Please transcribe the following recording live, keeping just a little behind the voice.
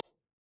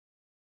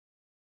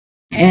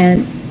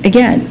And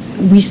again,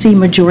 we see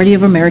majority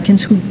of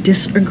Americans who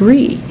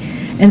disagree.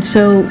 And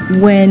so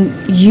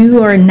when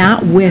you are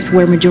not with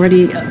where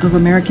majority of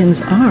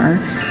Americans are,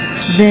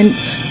 then,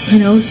 you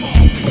know,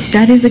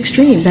 that is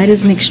extreme. That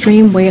is an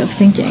extreme way of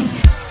thinking.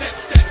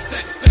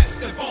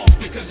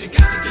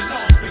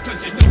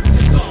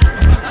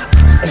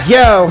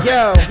 Yo.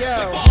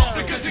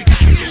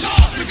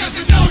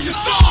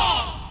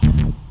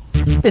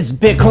 This is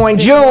Bitcoin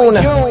June.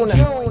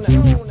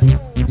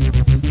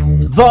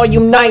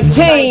 Volume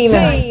 19.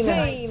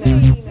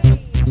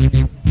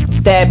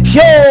 That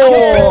pure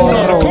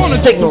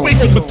signal.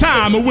 Wasting my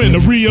time, and when I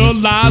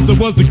realized I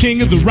was the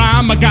king of the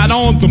rhyme, I got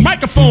on the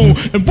microphone,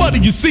 and what do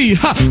you see?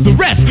 The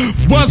rest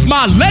was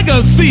my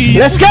legacy.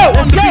 Let's go.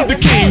 The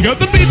king of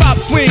the bebop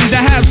swing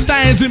that has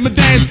stands in my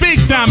dance, big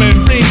diamond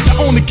ring to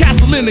own the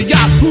castle in the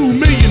Yahoo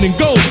million in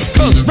gold.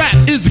 Cause rap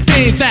is a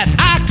game that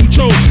I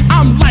control.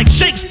 I'm like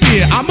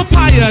Shakespeare, I'm a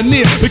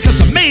pioneer because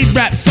I made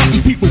rap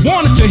something people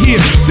wanted to hear.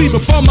 See,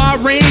 before my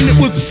reign, it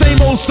was the same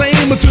old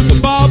same until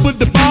the bar with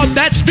the bar,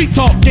 that street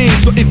talk game.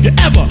 So if you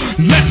ever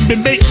let me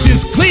make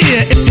this clear,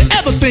 if you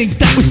ever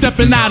think that we're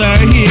stepping out of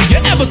here, you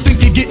ever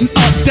think you're getting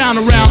up, down,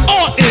 around,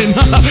 or in,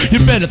 you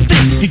better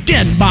think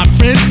again, my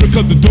friend,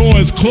 because the door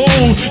is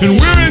closed and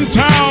we're in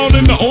town,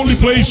 and the only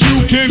place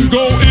you can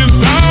go is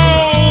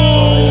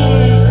down.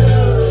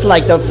 It's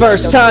like the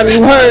first time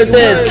you heard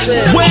this.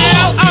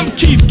 Well, I'm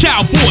Keith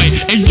Cowboy,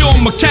 and you're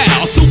my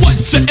cow. So what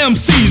your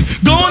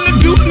MC's gonna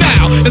do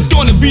now? It's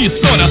gonna be a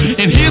slaughter,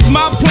 and here's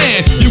my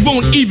plan. You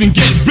won't even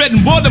get bread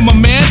and water, my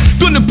man.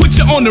 Gonna put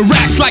you on the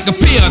racks like a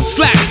pair of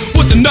slacks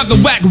with another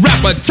whack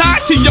rapper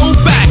tied to your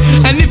back.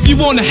 And if you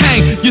wanna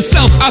hang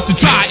yourself out to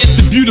dry, it's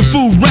the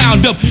beautiful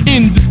roundup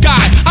in the sky.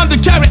 I'm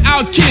the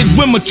carry-out kid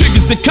when my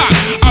triggers are cocked.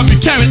 I'll be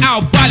carrying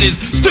out bodies,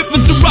 stiff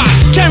as a rock,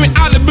 carrying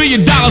out $1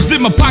 billion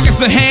in my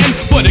pockets of hand,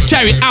 but I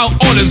carry out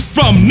orders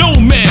from no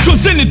man.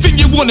 Cause anything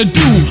you wanna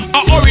do,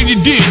 I already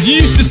did.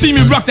 You used to see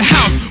me rock the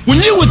house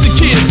when you was a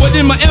kid, but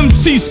in my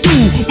MC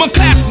school, my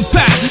class was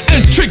packed,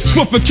 and tricks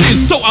were for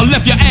kids, so I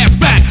left your ass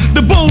back.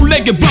 The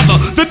bow-legged brother,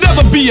 there'll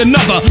never be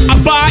another. I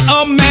buy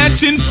a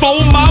mansion for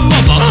my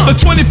mother. The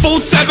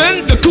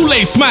 24/7, the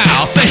Kool-Aid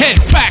smile, say head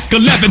crack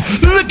 11,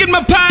 look at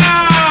my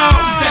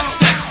pound.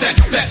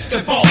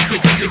 Step off,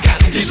 because you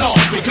gotta get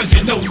lost, because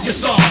you know you're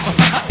soft.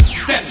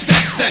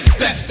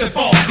 Step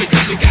off,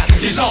 because you gotta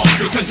get lost,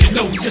 because you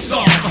know you're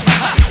soft.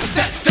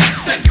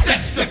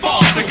 Step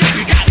off, because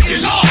you gotta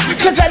get lost,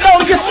 because I know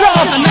you're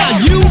soft. Now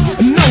you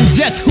know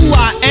just who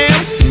I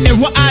am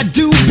and what I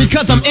do,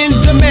 because I'm in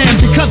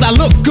demand, because I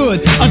look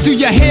good. Do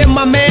you hear,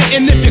 my man?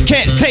 And if you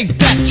can't take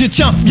that, you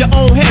chump your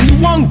own hand. You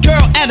one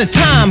girl at a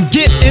time,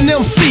 get an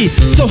MC.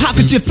 So how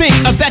could you think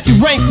that you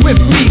rank with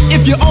me?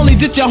 If you only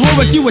did your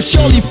homework, you would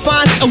surely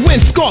find a win.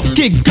 Scorp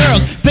get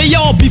girls, they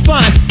all be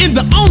fine. And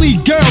the only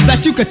girl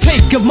that you could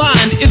take of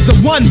mine is the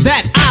one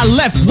that I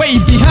left way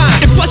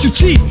behind. And plus you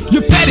cheap,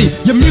 you're petty,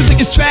 your music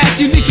is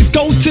trash. You need to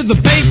go to the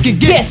bank and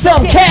get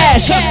some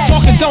cash.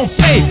 Talking don't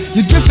pay,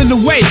 you're drifting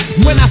away.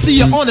 When I see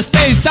you on the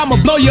stage, I'ma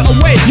blow you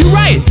away. You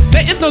right,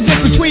 there is no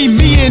difference between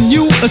me and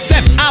you,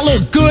 except I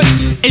look good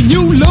and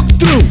you look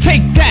through.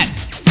 Take that.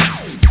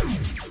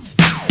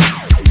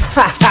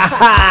 Ha ha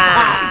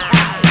ha.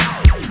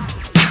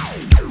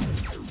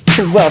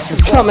 Who else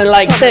is coming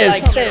like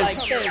this?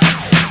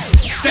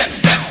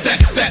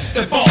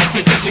 Step off,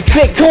 because you gotta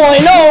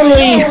Bitcoin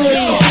only.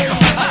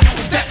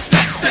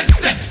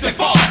 Step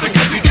off,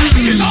 because you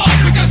gotta get lost,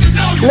 because you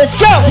know. Let's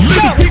go.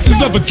 Little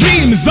pieces of a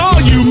dream is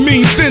all you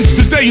mean since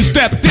the day you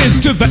stepped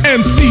into the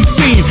MC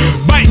scene.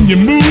 Biting your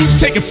moves,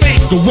 taking fake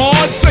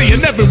awards,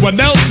 saying everyone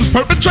else is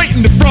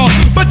perpetrating the fraud.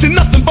 But you're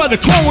nothing but a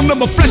clone of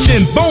my flesh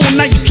and bone.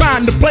 Now you're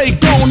trying to play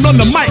grown on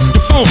the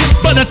microphone.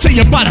 But I tell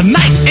you about a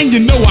night, and you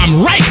know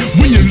I'm right.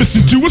 When you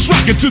listen to us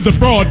rocking to the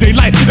broad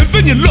daylight, and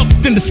then you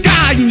looked in the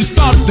sky and you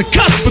started to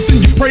cuss. But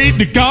then you prayed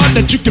to God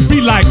that you could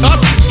be like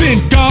us. Then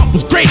God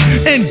was great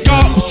and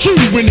God was true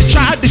when He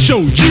tried to show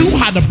you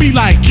how to be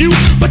like you.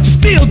 But you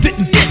still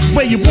didn't get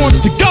where you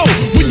wanted to go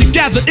when you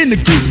gathered in the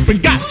group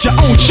and got your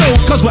own show.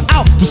 Cause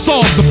without the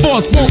sauce, the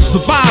force won't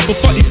survive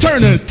for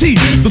eternity.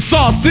 The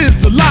sauce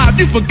is alive.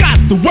 You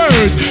forgot the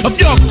words of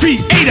your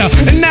creator,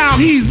 and now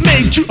He's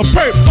made you a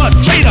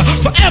perpetrator.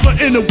 Forever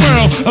in the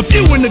world of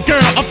you and the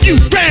girl, a few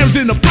grams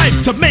in a pipe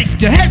to make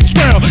your head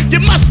swirl.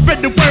 You must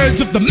spread the words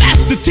of the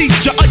master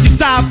teacher, or you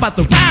die by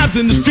the rhymes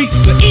in the streets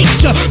of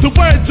each. The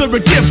words are a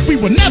gift we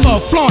will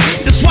never flaunt.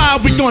 That's why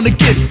we're gonna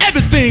get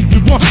everything we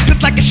want.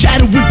 Just like a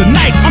shadow in the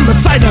night, I'm the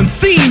sight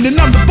unseen, and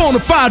I'm the bona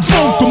fide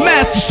vocal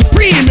master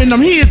supreme. And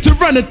I'm here to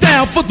run it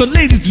down for the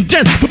ladies and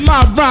gents. But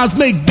my rhymes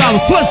make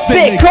dollars plus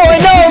they Bitcoin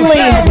only.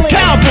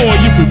 Cowboy,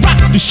 you can rock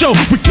the show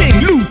with King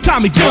Lou,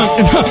 Tommy Gun,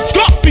 and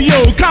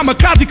Scorpio,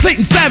 Kamikaze,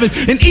 Clayton Savage,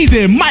 and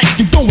Easy and Mike.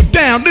 And going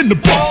down in the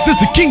books is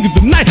the king of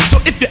the night. So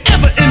if you're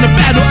ever in a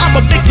battle,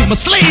 I'ma make you my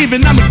slave,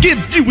 and I'ma give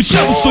you a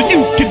shovel so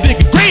you can dig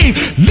a grave.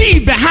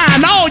 Leave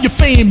behind all your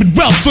fame and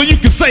wealth so you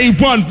can say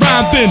one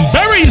rhyme, then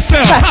bury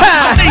yourself.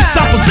 My face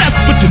I possess,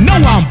 but you know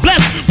I'm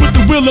blessed with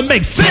the will to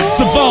make sense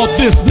of all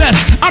this mess.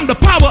 I'm the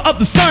power of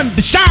the sun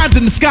that shines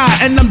in the sky,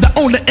 and I'm the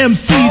only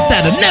MC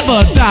that'll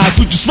never die.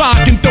 So just rock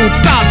and don't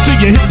stop till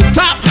you hit the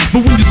top.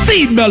 But when you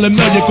see Melly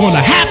Mel, you're gonna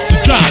have to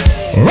drop.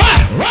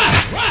 Right.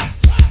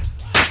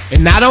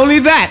 And not only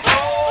that,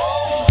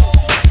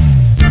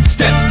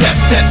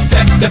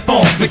 Step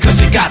off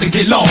because you gotta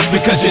get lost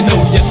because you know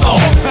you're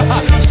soft.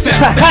 Step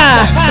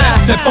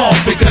off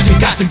because you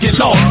got to get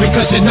lost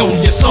because you know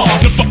you're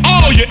soft. And for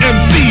all your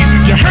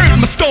MCs, you heard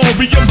my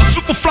story of my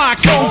superfly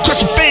code,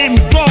 crushing fame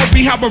and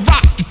glory, how I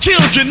rock the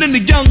children and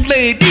the young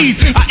ladies.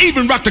 I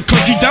even rocked the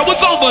country that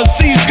was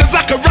overseas, cause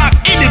I could rock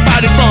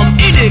anybody from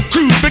any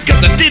crew,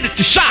 because I did it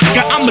to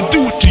Shaka, I'ma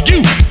do it to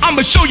you.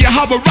 I'ma show you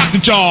how I rock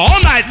the jaw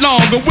all night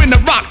long. But when I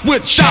rock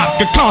with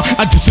Shaka Khan,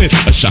 I just said,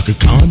 Shaka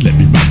Khan, let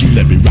me rock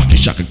you,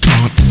 Shaka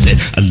Khan. I said,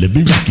 let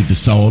me rock you,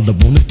 that's all I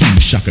wanna do.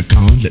 Shaka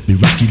Khan, let me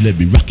rock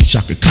you,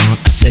 Shaka Khan.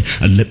 I said,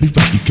 let me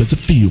rock you cause I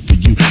feel for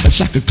you.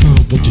 Shaka Khan,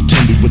 won't you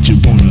tell me what you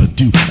wanna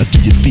do? Do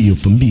you feel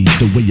for me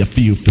the way I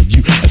feel for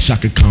you?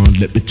 Shaka Khan,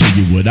 let me tell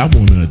you what I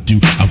wanna do.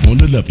 I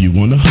wanna love you,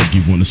 wanna hug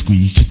you, wanna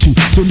squeeze you too.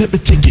 So let me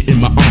take you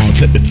in my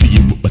arms, let me feel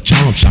you with my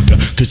charm, Shaka.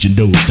 Cause you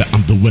know that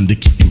I'm the one to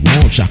keep you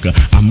warm, Shaka.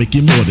 I make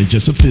you more than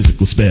just a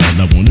physical spell.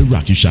 I wanna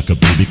rock you, Shaka,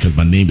 baby, cause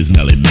my name is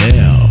Melly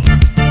Mel.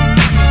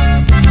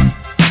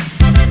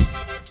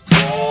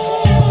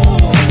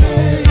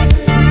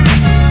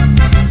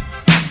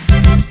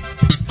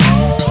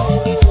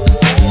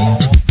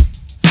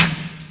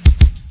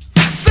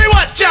 Say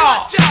what,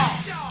 y'all?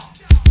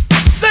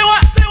 Say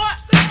what?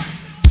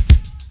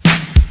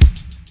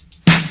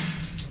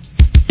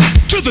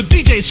 To the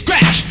DJ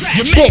Scratch,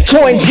 your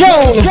Bitcoin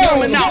Jones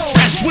coming out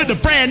fresh with a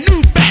brand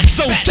new batch.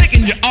 So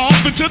taking you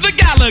off into the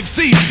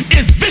galaxy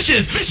is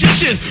viciously.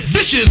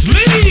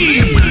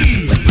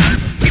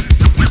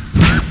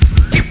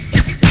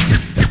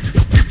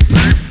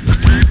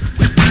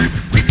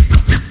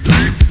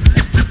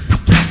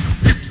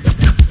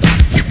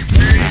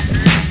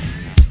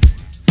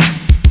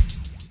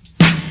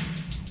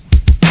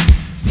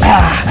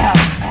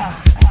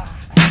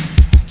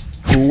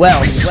 Who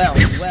else?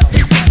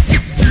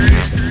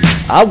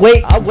 I'll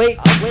wait.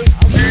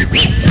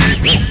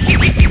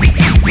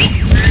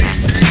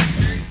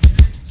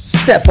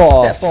 Step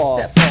off.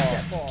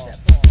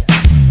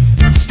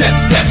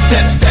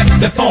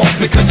 Step off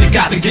because you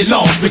gotta get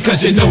lost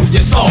because you know you're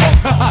soft.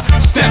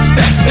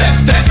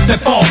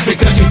 Step off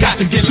because you got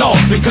to get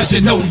lost because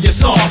you know you're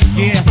soft.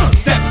 Yeah.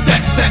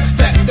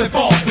 Step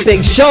off.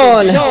 Big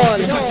Sean.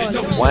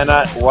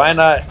 Why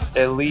not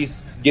at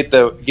least get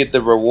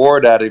the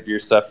reward out of your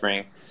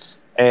suffering?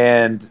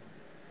 And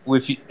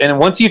once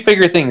you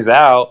figure things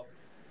out,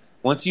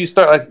 once you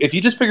start, like, if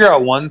you just figure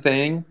out one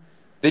thing,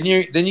 then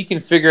you can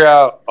figure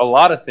out a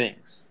lot of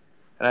things.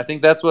 And I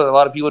think that's what a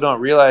lot of people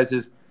don't realize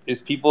is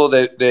people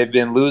that they've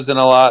been losing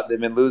a lot, they've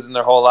been losing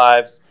their whole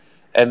lives,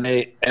 and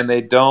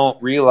they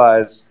don't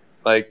realize,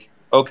 like,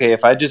 okay,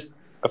 if I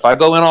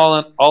go in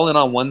all in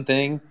on one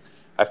thing,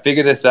 I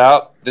figure this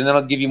out, then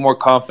that'll give you more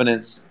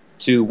confidence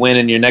to win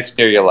in your next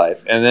area of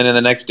life, and then in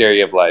the next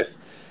area of life.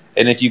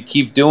 And if you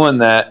keep doing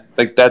that,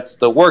 like, that's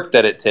the work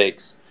that it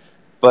takes.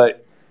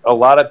 But a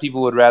lot of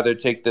people would rather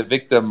take the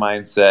victim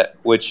mindset,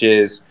 which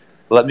is,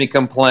 let me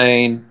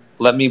complain,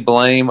 let me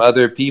blame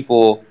other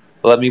people,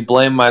 let me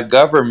blame my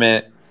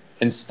government,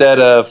 instead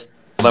of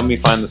let me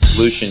find the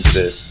solution to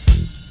this.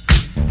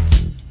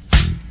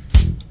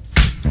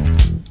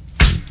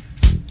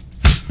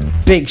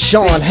 Big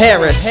Sean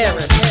Harris.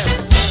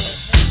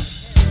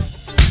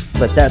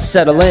 Let that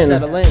settle in.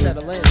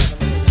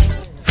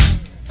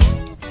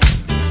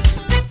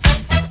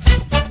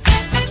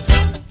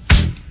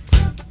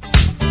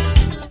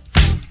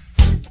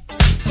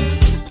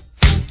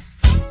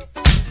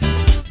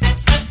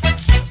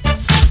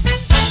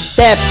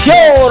 That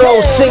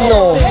Puro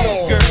signal.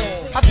 Hey girl,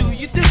 how do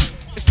you do?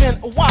 It's been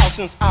a while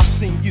since I've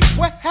seen you.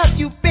 Where have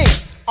you been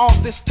all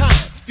this time?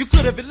 You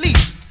could have at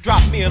least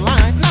dropped me a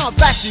line. Now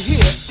that you're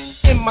here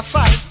in my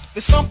sight,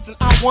 there's something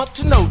I want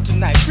to know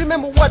tonight.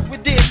 Remember what we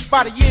did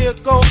about a year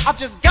ago? I've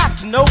just got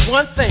to know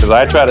one thing. Because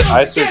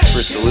I search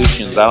for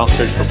solutions. I don't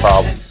search for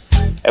problems.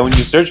 And when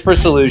you search for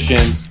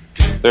solutions,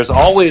 there's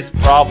always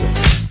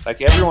problems. Like,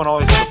 everyone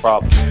always has a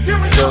problem.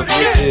 So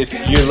if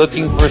you're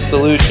looking for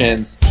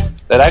solutions,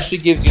 that actually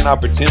gives you an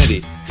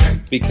opportunity,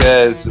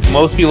 because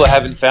most people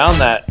haven't found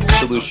that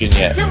solution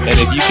yet. And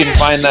if you can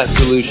find that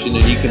solution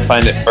and you can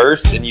find it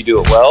first and you do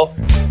it well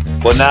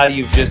now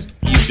you've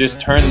just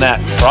turned that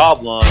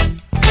problem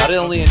not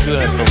only into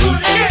a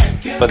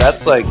solution, but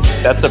that's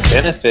a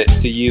benefit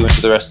to you and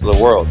to the rest of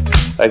the world.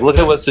 Like, look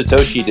at what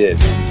Satoshi did,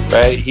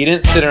 right? He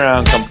didn't sit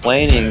around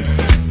complaining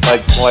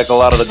like a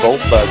lot of the gold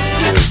bugs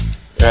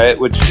do, right?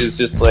 Which is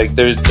just like,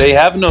 they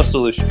have no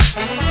solution.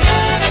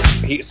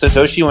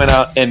 Satoshi went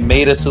out and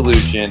made a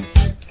solution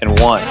and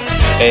won,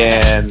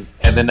 and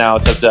then now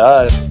it's up to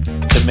us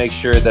to make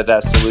sure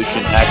that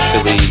solution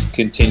actually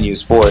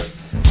continues forth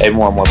and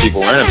more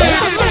people learn about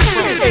it.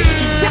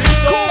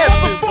 So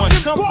everyone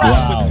come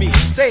rock with me.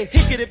 Say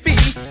hickety bee,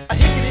 a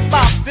hickety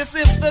bop. This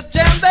is the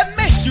jam that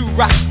makes you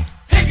rock.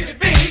 Hickety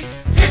bee,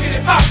 hickety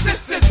hip-hop,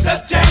 this is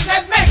the jam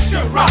that makes you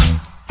rock.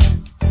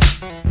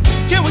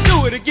 Can we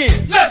do it again?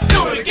 Let's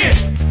do it again.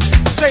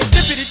 Say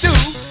dippity-doo,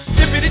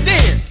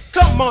 dippity-din.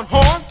 Come on,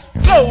 horns,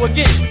 blow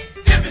again.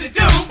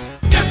 Dippity-doo,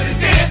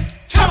 dippity-din.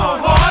 Come on,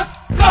 horns,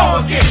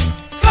 blow again,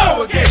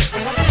 blow again.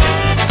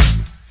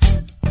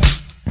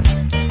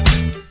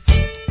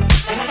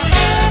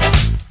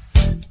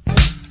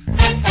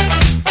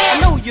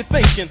 You're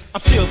thinking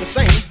I'm still the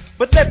same,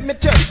 but let me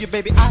tell you,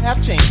 baby, I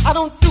have changed. I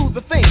don't do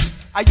the things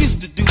I used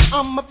to do.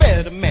 I'm a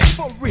better man,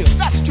 for real,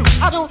 that's true.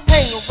 I don't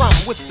hang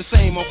around with the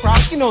same old crowd.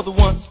 You know the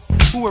ones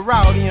who are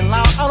rowdy and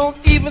loud. I don't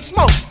even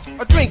smoke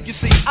or drink, you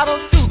see. I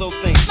don't do those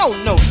things. No,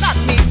 not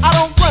me. I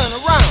don't run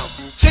around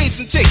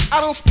chasing chicks.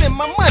 I don't spend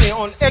my money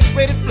on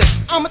X-rated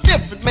flicks. I'm a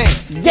different man.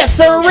 Yes,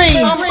 sirree.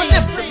 I'm a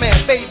different man,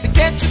 baby,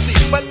 can't you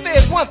see? But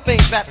there's one thing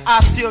that I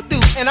still do,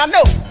 and I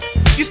know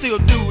you still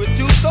do it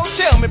too. So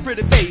tell me,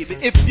 pretty baby,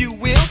 if you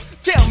will,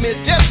 tell me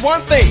just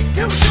one thing.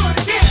 Can we do it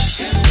again?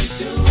 Can we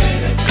do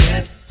it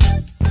again? Can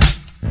we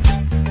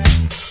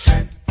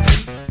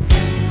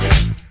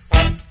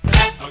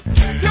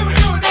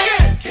do it again?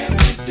 Can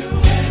we do it again? Can we do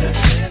it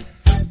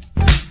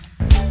again?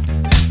 Can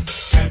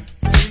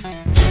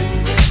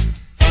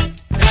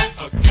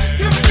we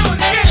do it again? Can we do it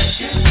again?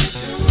 Can we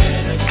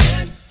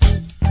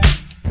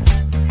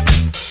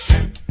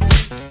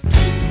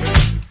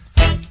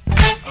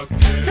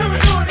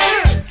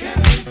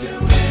do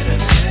it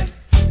again?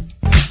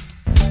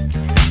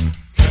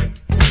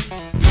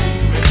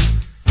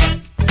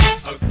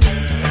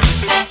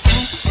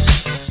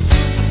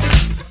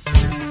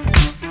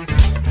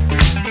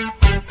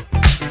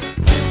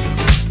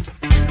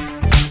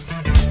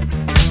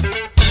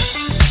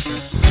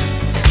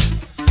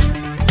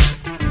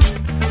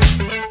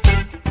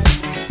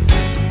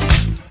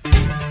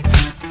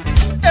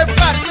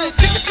 Everybody say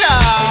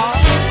chicken-chow.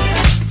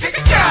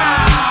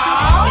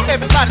 Chicken-chow!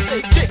 Everybody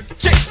say chick.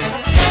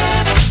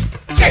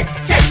 Chick,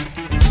 chick!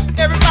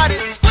 Everybody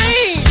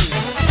scream.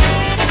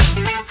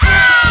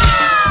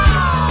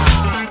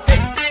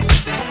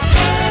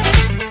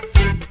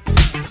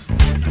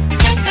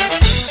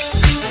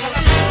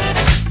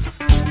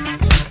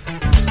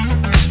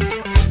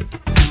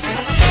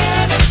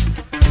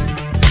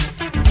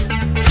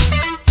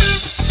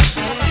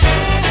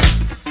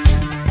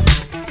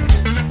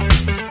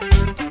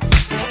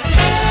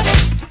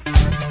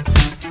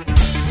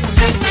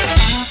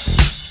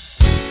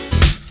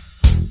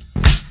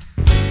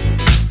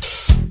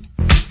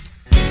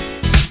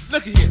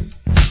 Look at here.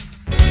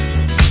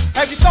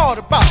 Have you thought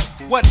about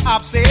what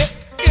I've said?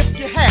 If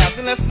you have,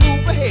 then let's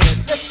move ahead.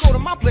 Let's go to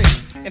my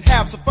place and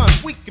have some fun.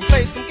 We can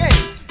play some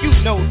games. You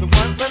know the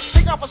one. Let's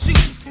take off our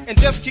shoes and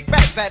just kick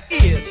back. That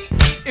is,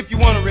 if you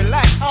want to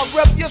relax, I'll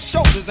rub your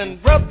shoulders and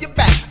rub your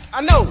back.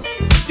 I know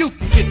you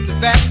can get to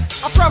that.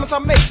 I promise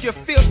I'll make you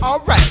feel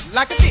alright,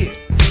 like I did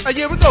a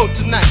year ago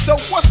tonight. So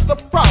what's the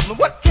problem?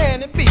 What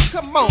can it be?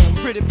 Come on,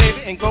 pretty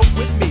baby, and go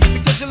with me.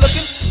 Because you're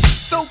looking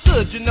so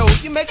good, you know.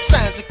 You make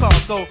Santa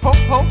Claus go ho,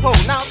 ho, ho.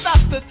 Now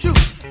that's the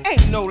truth.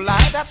 Ain't no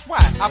lie, that's why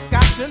I've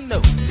got to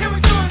know. Can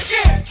we do it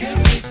again? Can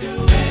we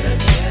do it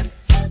again?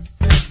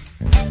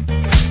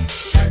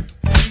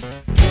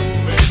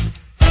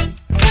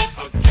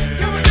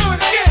 Can we do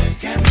it again?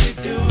 Can we do it again? Can we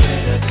do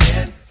it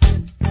again?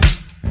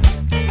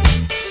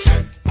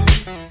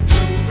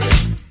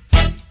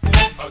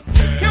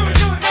 Can we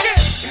do it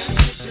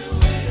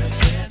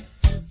again?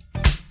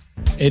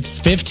 It's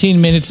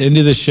 15 minutes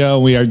into the show.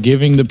 We are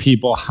giving the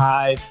people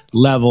high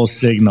level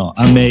signal.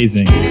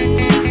 Amazing.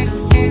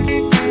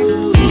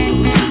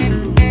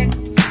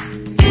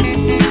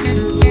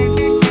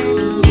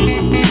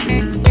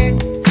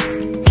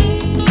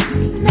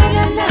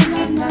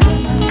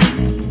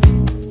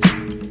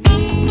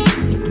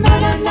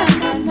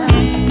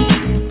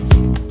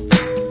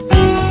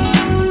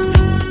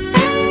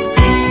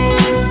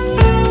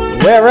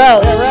 Where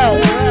else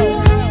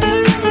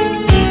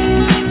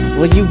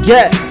will you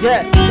get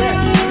this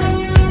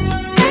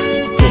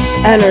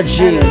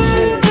energy?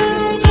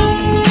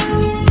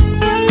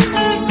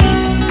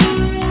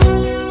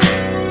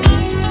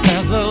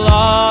 There's a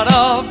lot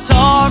of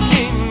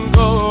talking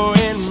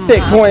going.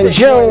 Bitcoin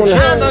June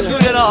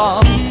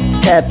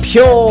at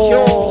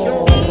Puro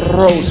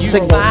You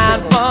signal.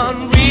 find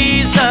one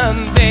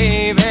reason,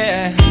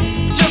 baby,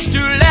 just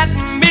to let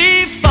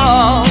me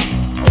fall.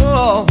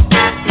 Oh,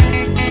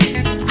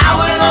 I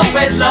will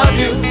always love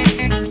you.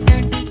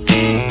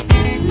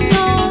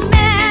 No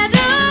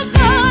matter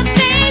what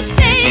they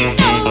say,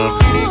 no.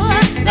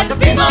 Let the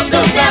people do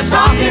their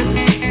talking.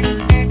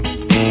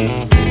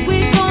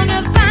 We're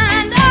gonna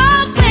find a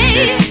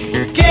way.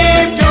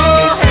 Keep your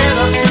head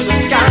up to the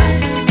sky.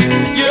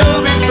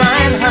 You'll be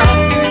flying high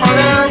on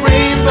a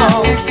rainbow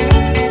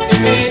in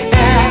the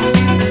air.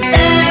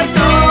 There's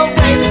no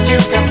way that you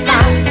can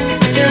fly,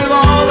 but you've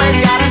always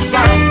gotta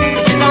try to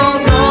keep on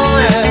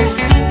going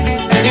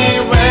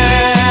anywhere.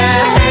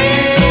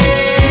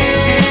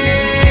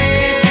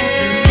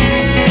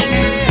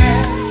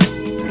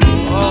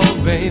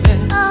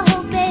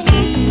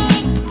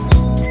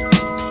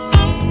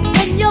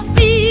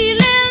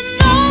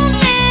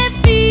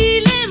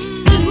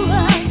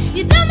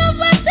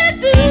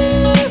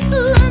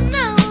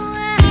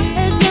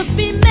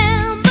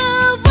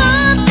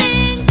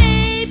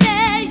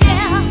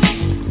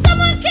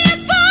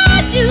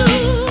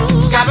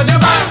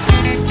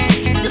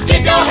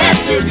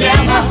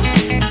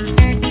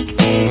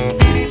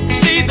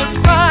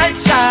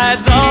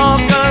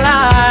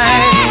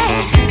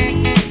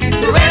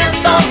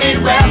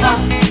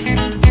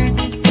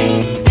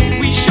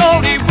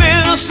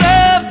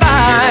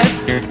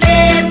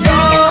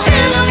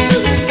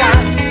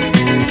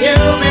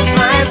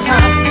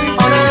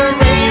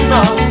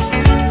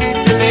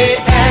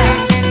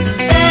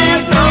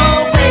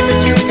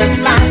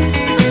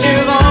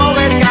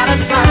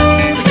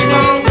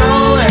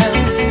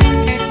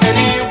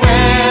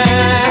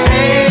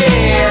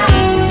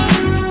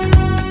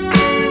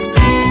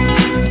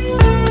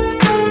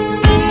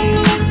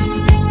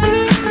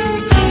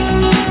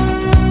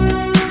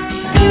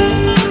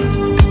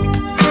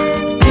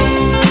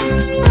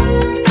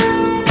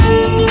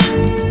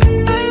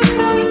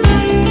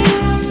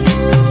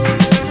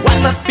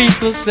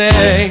 people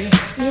say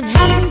It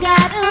hasn't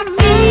got a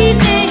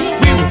meaning.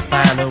 we will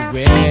find a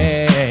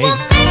way. Well,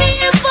 maybe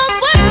it won't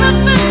work the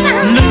first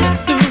time.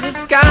 Looking through the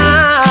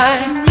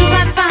sky, We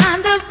might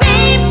find a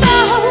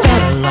rainbow.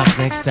 better luck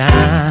next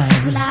time.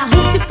 Well, I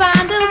hope you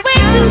find a way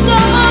to go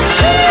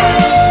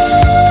on.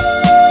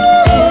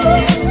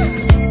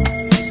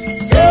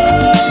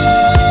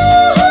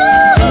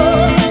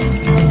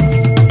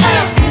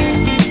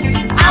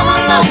 I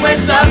will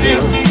always love you.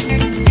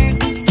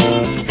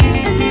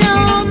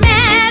 No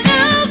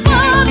matter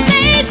what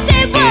they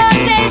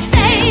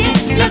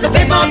say, Let the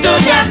people do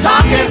their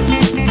talking.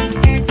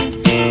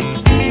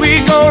 We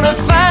gonna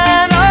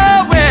find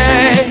a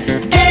way.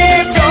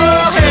 Keep your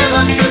head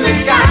up to the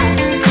sky.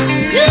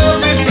 You'll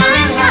be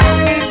flying high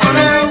on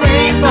a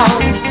rainbow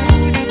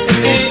in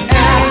the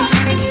air.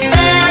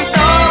 There's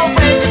no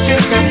way that you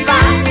can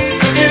fly,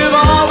 but you've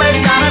always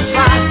gotta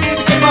try to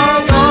keep on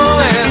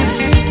going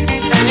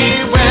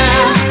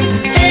anywhere.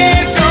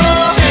 Keep your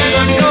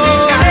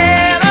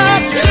head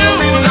up to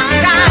the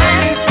sky.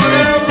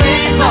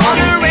 On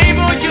a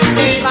rainbow, you'll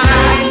be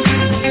flying.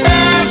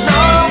 There's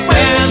no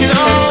way that you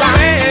can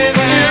fly,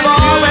 but you've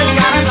always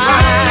gotta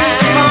try.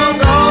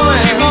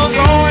 Keep on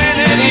going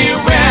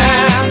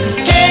anywhere.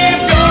 Keep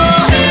your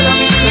head up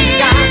to the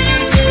sky.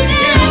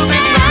 You'll be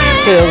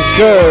flying. Feels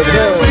good.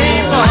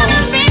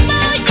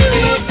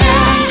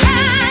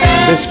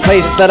 This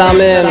place that I'm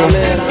in,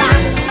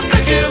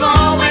 But you've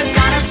always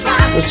gotta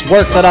try. this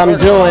work that I'm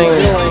doing,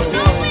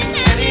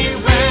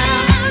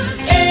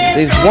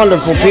 these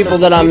wonderful people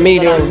that I'm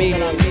meeting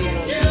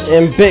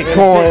in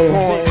Bitcoin.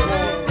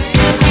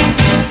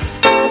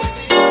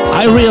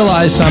 I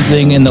realized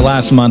something in the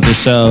last month or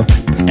so,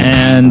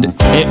 and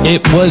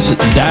it was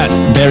that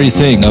very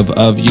thing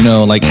of you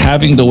know, like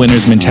having the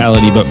winner's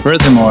mentality, but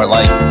furthermore,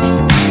 like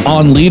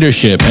on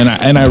leadership.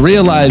 And I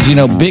realized, you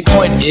know,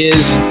 Bitcoin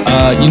is,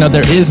 you know,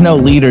 there is no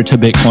leader to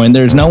Bitcoin.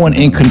 There's no one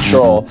in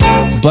control.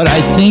 But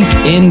I think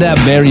in that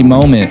very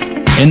moment,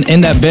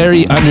 in that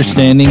very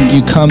understanding,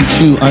 you come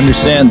to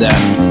understand that,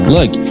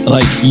 look,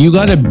 like you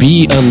got to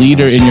be a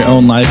leader in your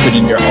own life and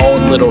in your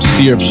own little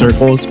sphere of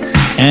circles.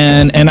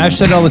 And I've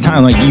said all the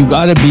time, like, you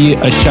got to be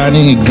a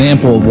shining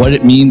example of what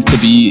it means to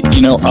be,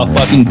 you know, a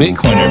fucking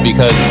Bitcoiner,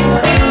 because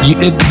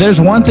there's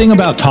one thing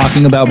about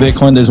talking about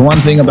Bitcoin. There's one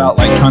thing about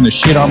like trying to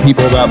shit on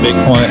people about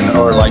Bitcoin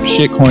or like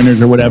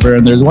shitcoiners or whatever.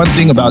 And there's one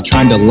thing about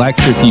trying to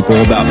lecture people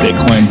about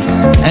Bitcoin.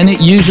 And it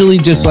usually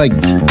just like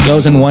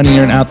goes in one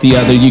ear and out the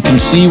other. You can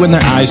see when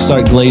their eyes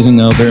start glazing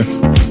over.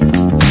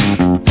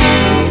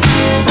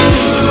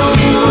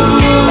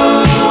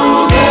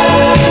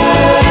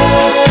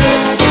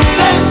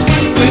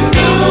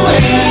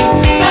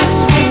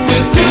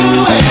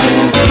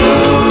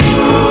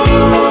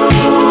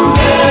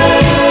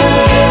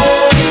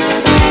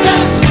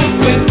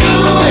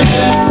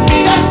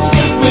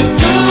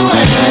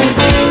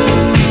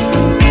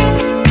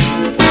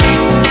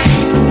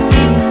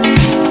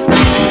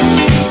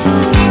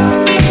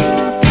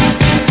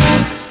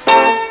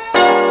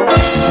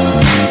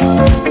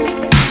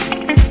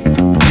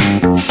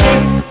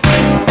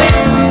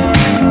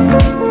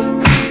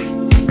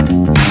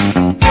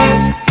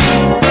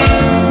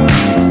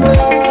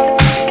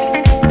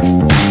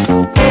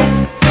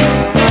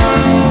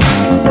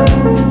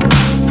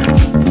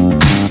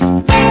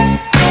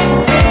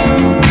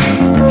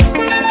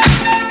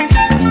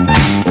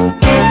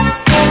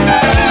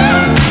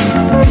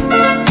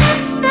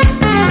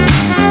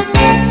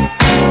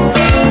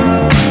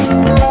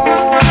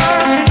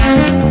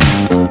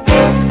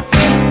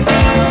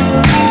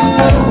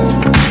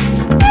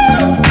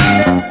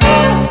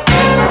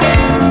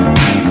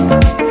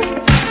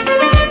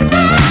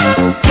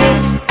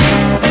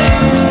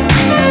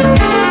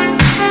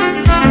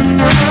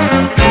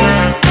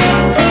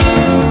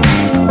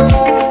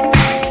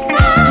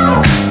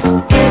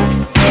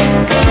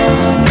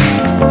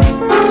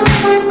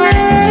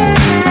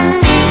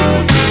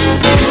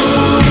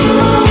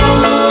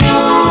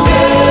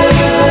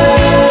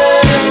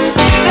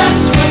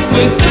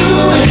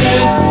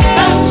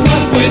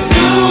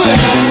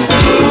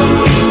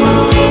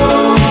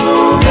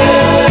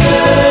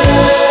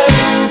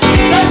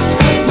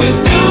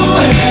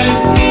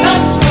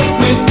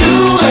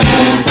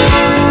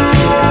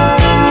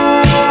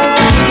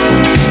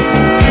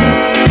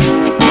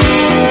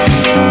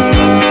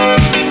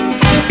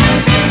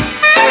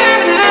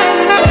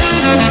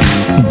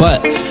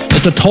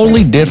 It's a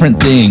totally different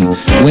thing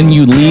when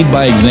you lead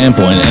by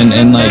example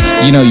and like,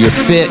 you know, you're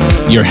fit,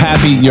 you're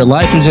happy, your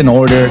life is in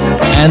order,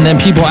 and then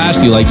people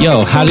ask you like,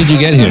 yo, how did you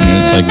get here?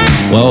 And it's like,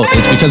 well,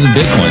 it's because of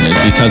Bitcoin.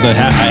 It's because I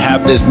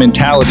have this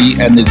mentality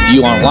and this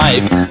view on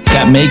life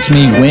that makes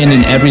me win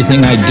in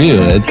everything I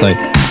do. It's like,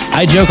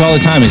 I joke all the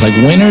time. It's like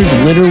winners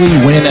literally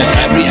win at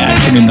every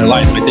action in their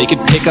life. Like they could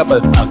pick up a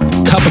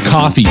cup of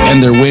coffee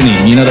and they're winning.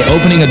 You know, they're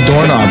opening a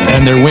doorknob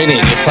and they're winning.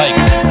 It's like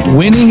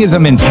winning is a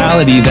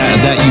mentality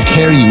that you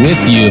carry with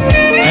you.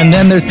 And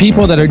then there's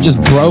people that are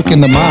just broke in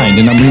the mind.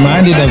 And I'm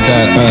reminded of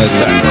that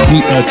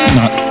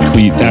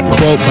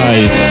quote by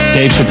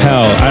Dave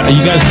Chappelle.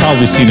 You guys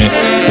probably seen it,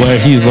 where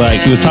he's like,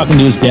 he was talking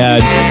to his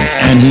dad,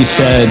 and he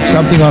said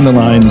something on the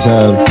lines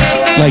of,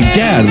 like,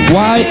 Dad,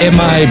 why am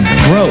I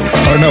broke?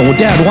 Or no, well,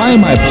 Dad, why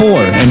am I poor?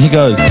 And he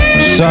goes,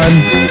 son,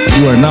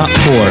 you are not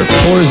poor.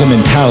 Poor is a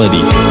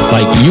mentality.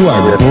 Like, you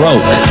are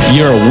broke.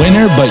 You're a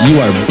winner, but you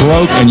are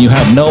broke and you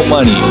have no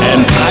money.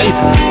 And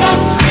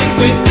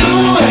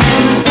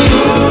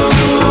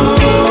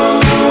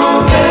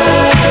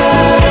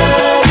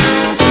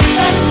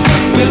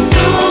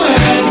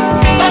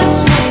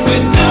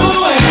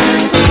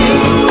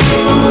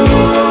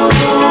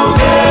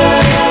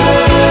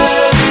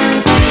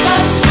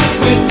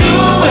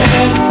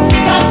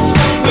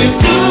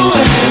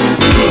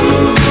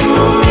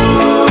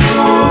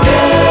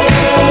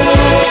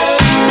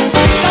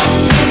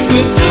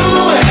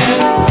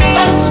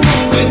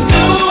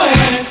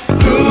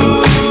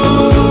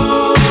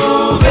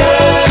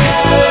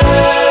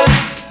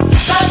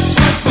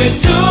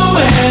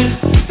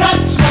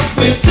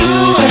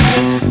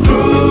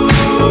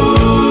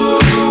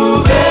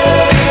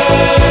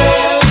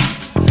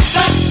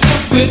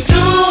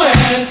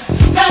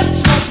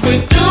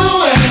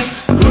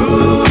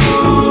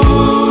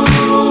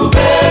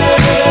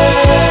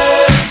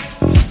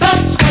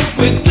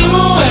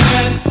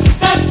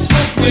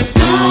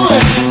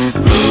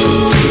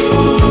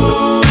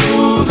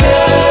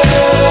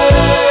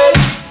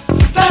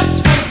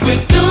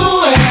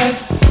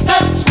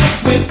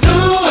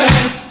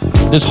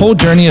this whole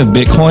journey of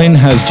Bitcoin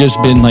has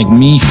just been like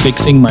me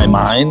fixing my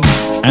mind.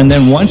 And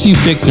then once you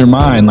fix your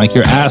mind, like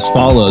your ass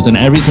follows and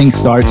everything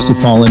starts to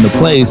fall into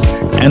place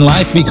and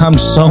life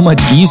becomes so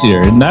much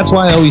easier. And that's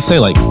why I always say,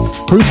 like,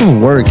 proof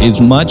of work is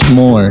much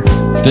more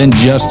than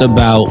just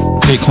about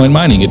Bitcoin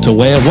mining. It's a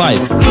way of life.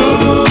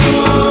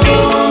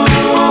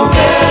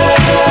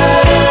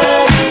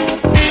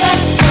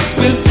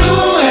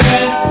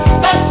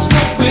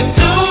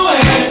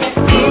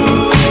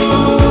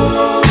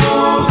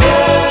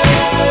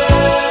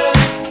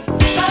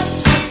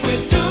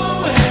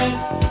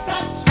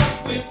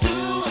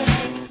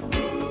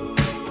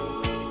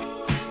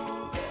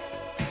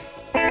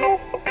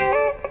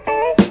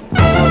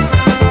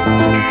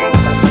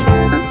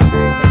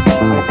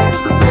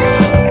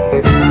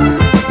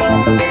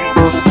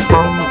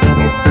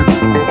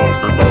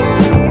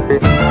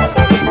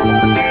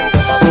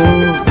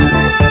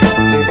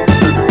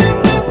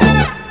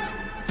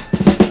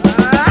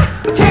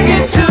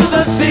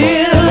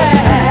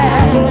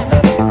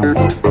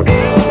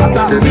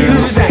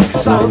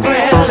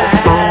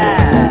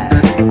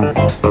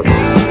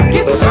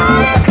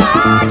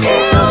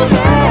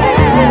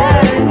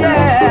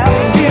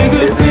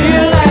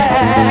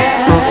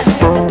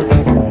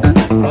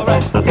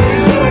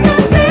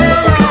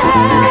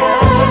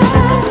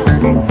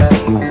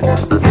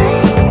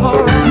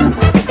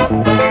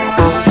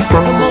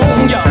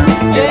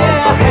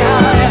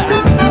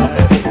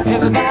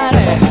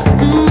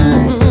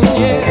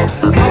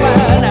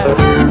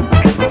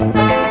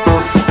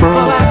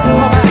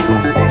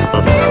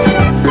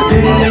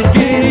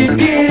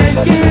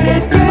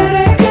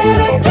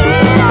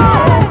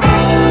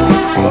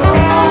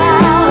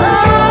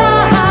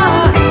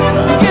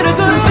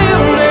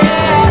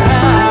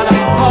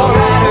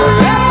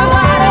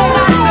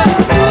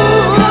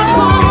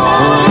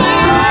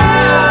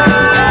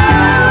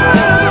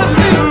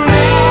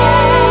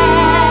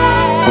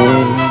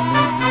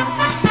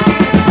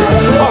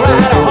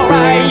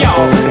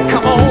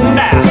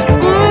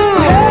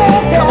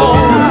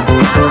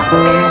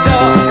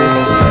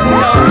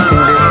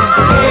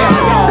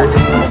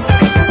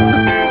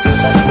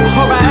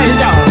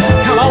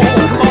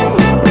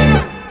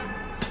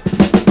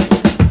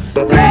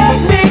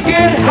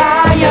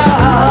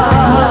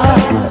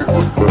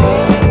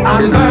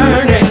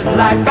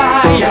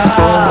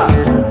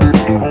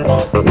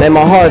 Man,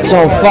 my heart's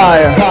on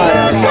fire.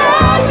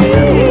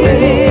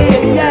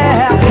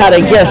 How'd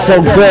it get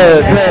so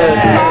good?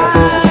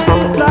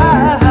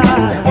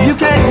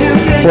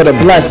 What a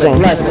blessing.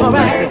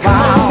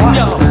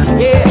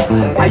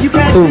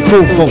 Through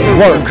proof of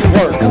work.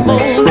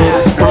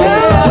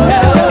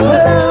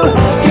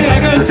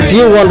 If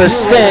you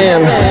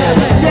understand,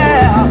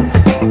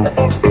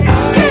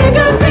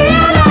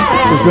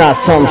 this is not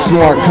some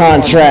smart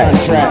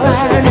contract.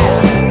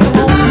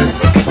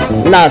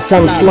 Not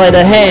some sleight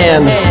of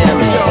hand.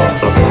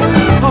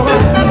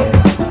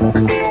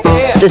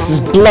 This is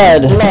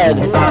blood,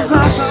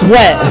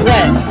 sweat,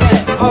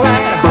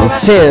 and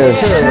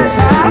tears.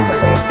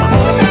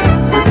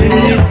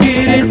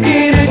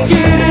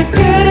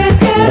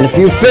 And if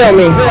you feel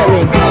me,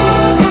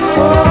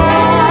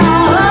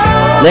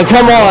 then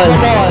come on.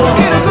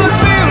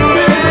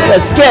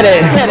 Let's get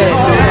it.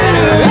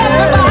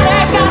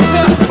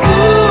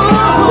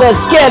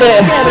 Let's get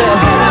it.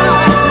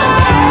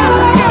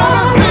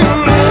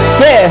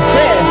 Yeah.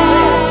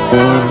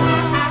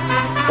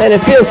 And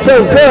it feels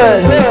so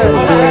good.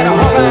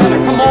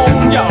 Come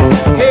on, y'all.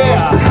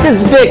 Yeah.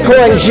 This is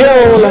Bitcoin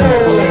June.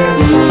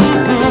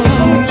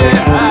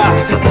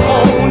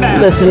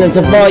 Listening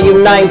to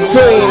volume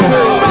 19.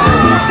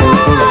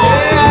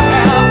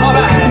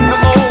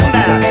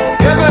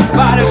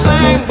 Everybody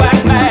sing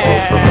back now.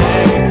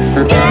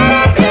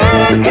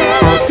 Get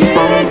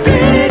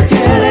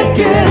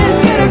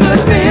a good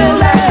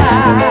feeling.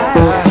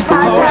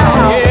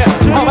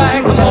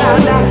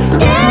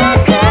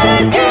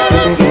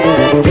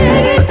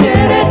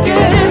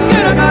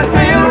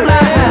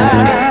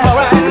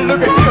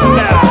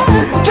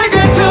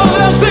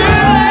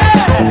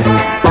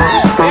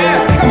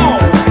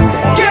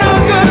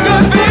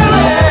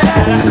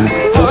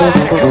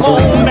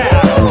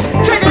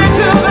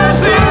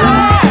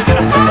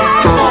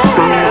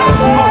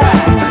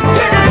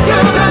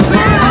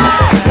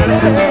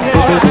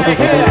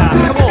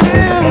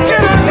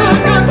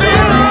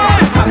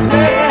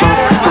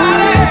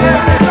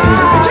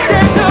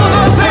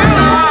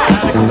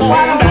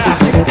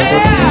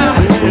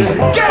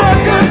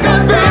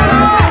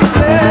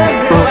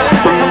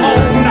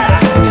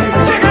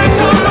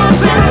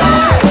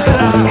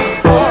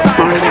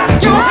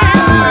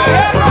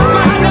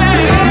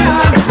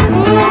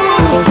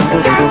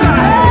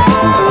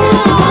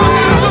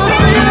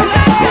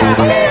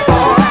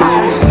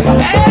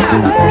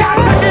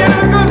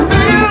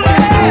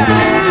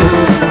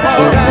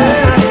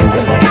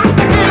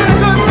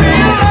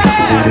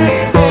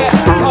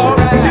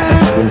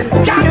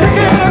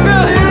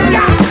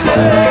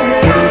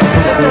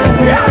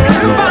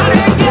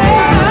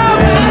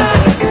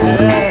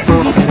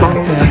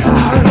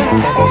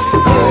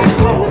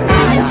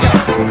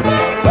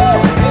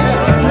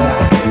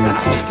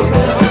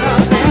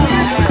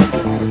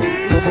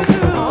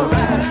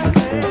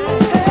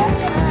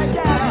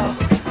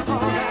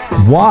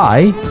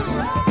 Why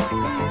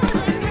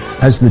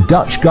has the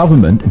Dutch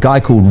government, a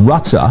guy called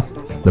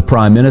Rutte, the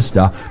Prime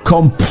Minister,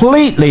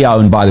 completely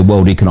owned by the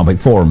World Economic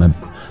Forum and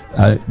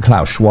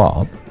Klaus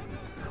Schwab,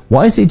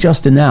 why has he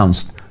just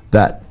announced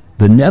that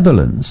the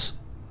Netherlands,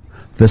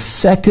 the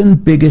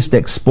second biggest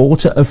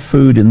exporter of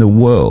food in the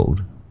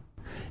world,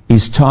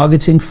 is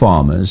targeting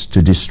farmers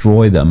to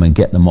destroy them and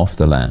get them off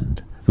the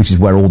land, which is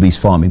where all these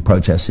farming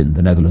protests in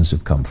the Netherlands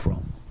have come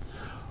from?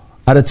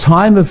 At a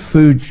time of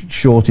food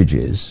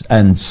shortages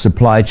and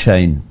supply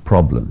chain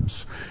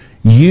problems,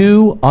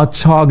 you are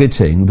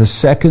targeting the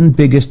second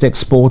biggest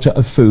exporter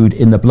of food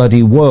in the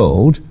bloody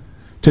world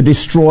to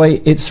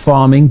destroy its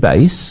farming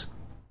base?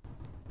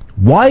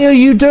 Why are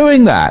you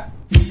doing that?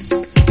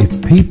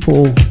 If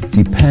people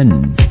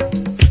depend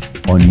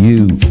on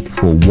you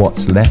for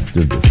what's left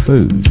of the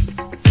food,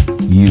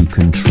 you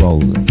control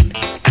them.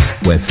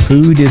 Where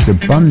food is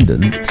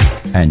abundant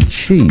and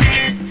cheap,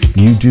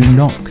 you do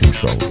not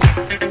control it.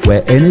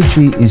 Where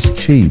energy is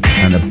cheap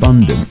and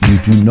abundant, you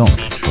do not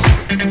control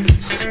it.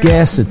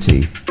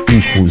 Scarcity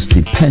equals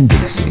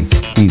dependency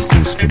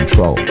equals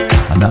control.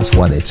 And that's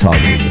why they're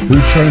targeting the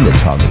food chain,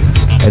 they're targeting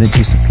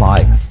energy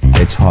supply,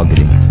 they're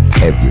targeting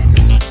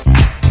everything.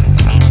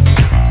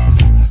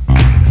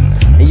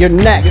 You're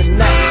next.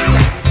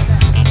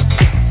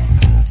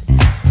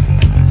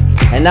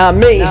 And not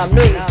me.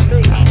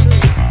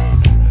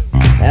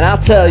 And I'll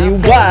tell you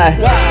why.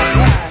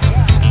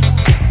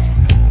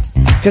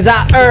 Cause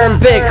I earn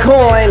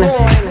Bitcoin.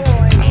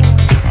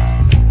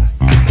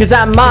 Cause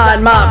I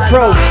mine my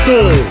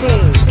protein.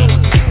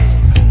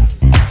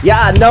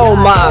 Yeah, I know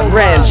my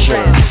rancher.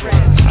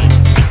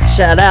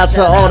 Shout out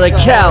to all the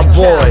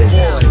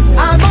Cowboys.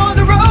 I'm on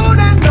the road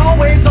and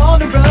always on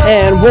the road.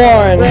 And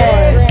Warren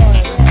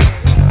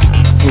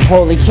from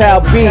Holy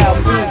Cow Beef.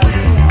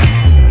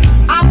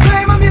 I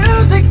play my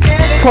music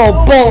and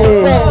Cold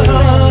Bone.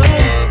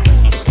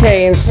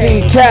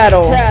 K&C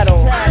Cattle.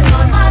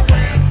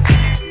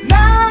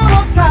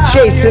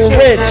 Chasing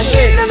Rich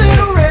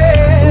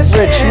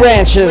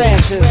Ranches.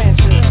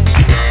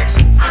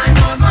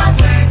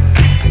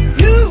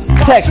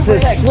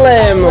 Texas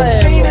Slim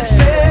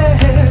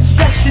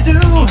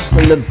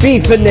from the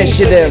Beef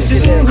Initiative.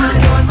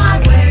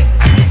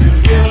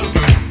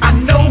 I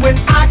know when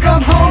I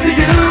come home to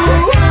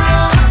you,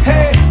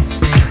 hey,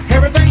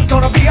 everything's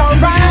gonna be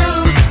alright.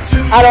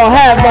 I don't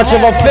have much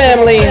of a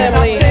family,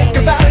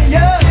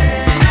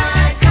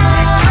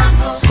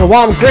 so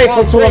I'm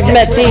grateful to have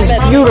met these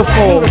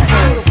beautiful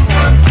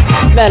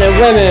men and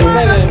women,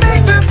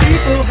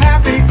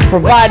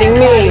 providing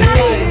me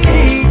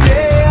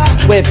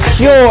with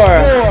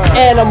pure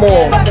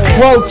animal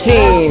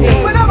protein,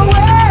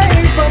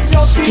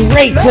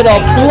 straight to the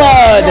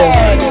blood.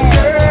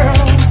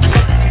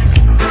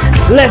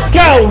 Let's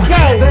go.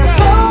 There's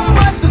so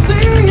much to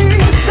see,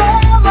 so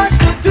much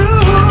to do,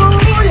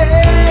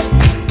 yeah.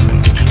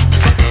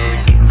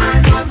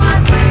 I'm on my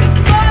way,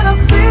 but I'm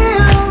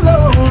still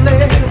lonely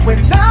when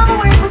I'm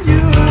away from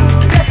you.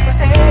 Yes, I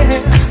am,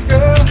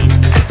 girl.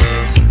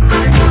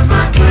 I'm on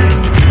my way to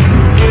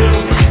you.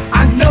 I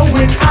know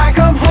when I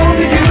come home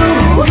to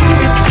you,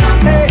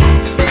 hey,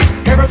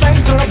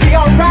 everything's gonna be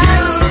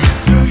alright.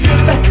 To you,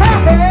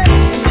 hey,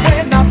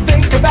 when I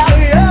think about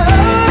you,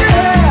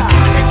 yeah.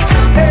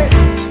 Hey,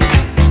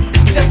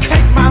 just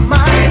take my mind.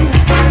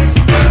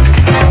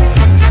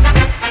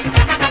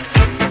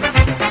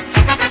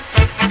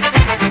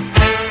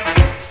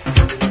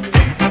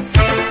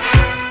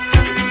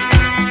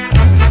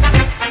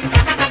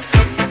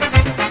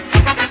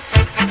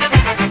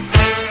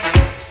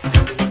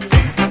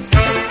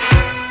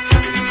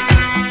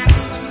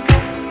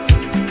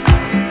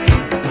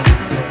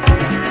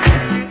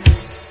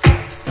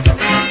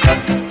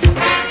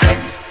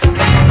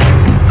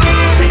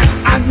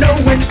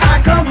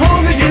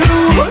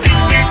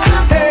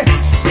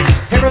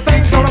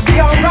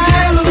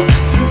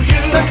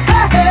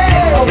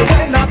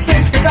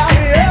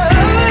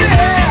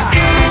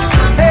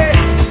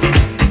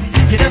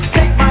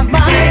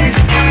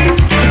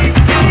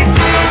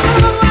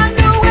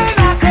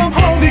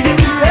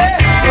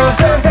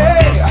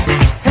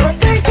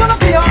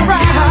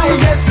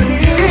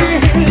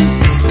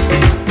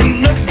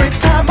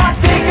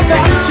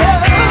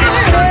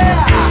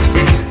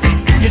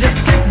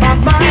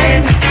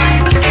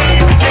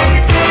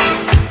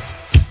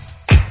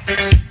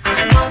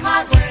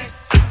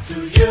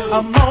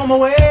 I'm on my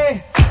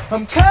way.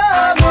 I'm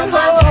coming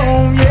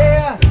home,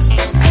 yeah.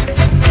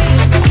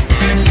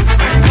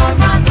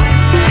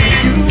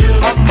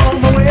 I'm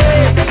on my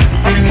way.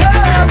 I'm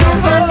coming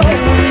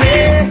home,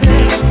 yeah.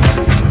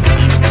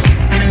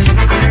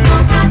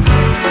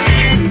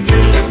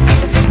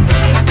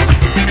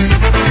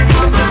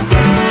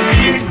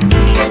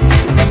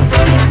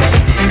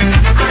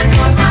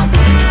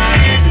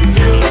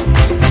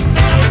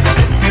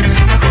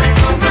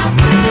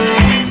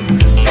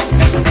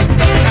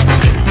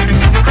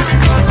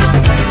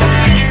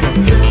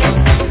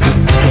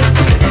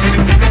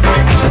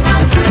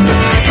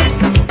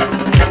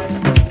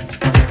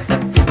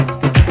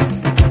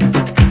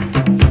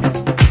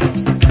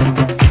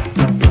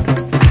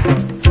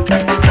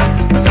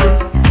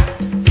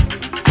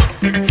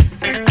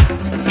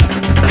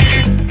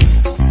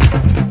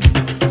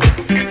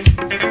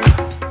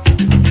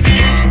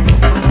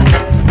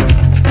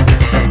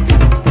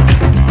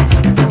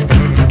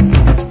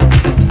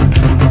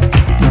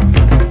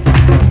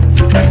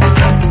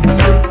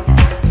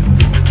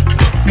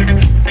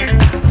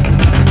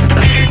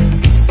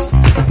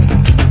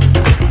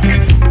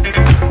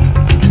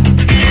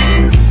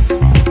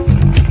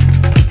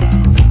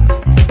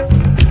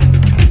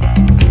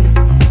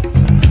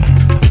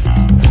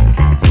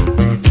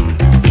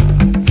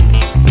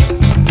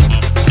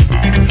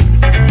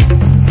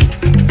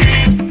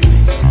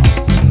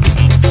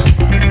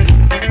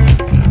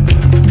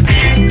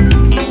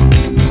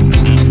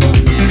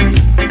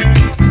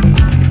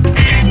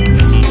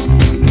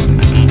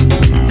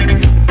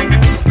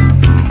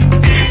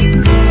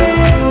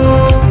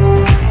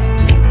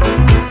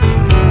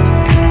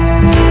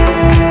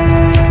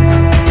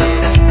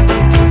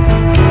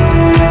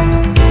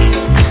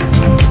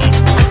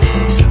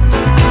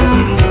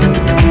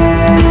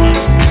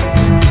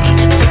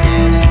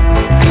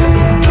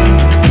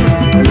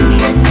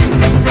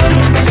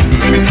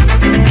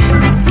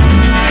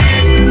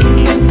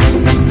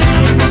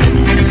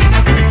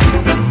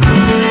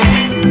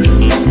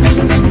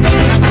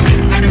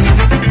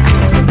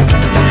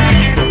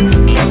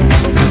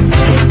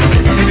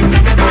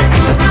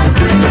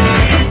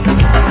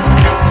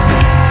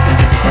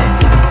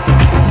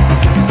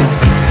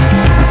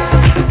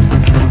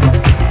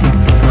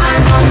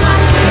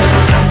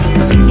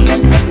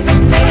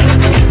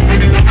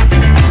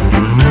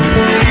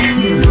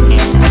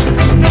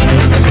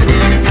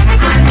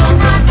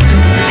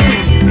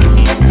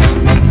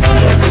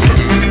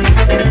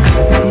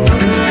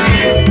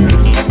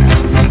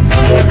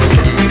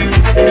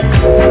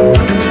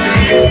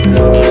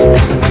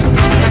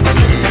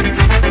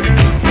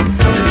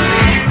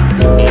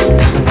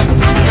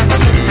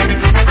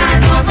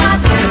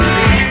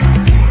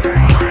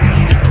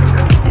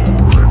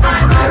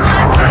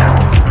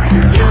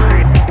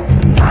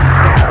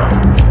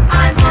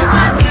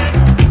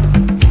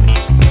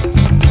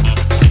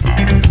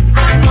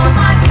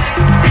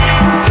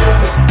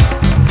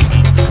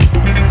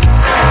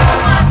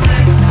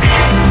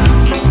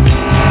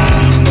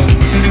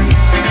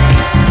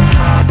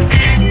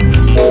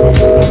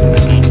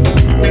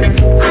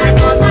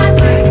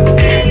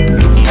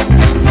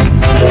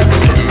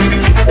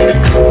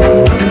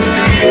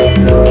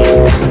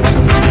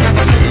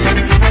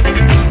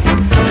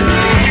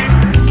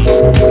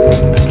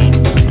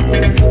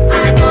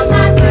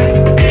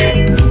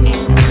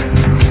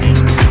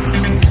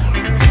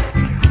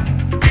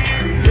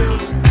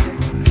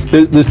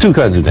 There's two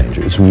kinds of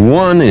dangers.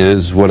 One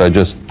is what I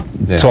just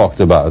talked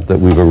about, that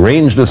we've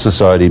arranged a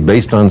society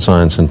based on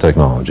science and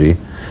technology,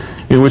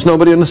 in which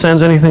nobody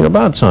understands anything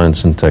about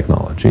science and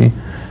technology,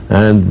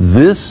 and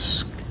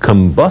this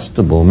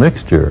combustible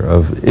mixture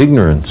of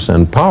ignorance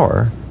and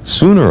power,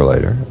 sooner or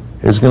later,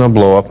 is going to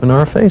blow up in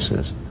our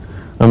faces.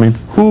 I mean,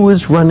 who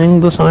is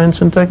running the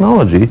science and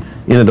technology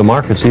in a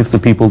democracy if the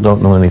people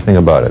don't know anything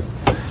about it?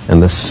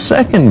 And the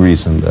second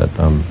reason that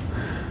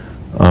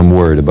I'm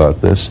worried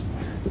about this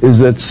is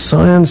that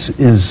science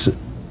is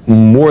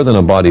more than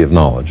a body of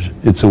knowledge.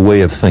 It's a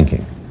way of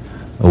thinking,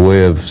 a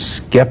way of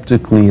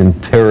skeptically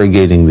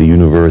interrogating the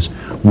universe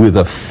with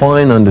a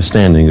fine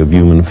understanding of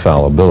human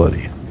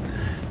fallibility.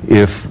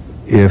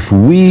 If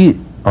we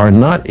are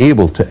not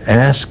able to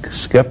ask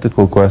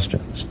skeptical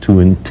questions, to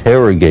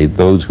interrogate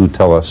those who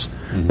tell us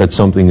that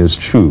something is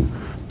true,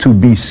 to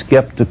be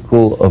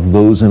skeptical of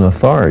those in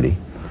authority,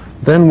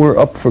 then we're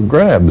up for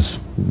grabs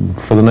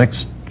for the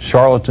next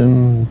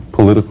charlatan,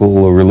 political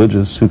or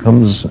religious, who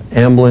comes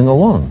ambling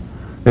along.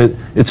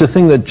 It's a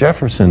thing that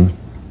Jefferson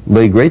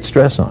lay great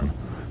stress on.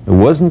 It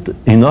wasn't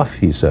enough,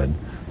 he said,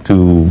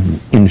 to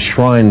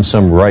enshrine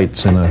some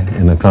rights in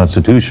a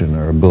constitution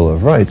or a Bill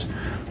of Rights.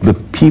 The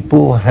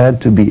people had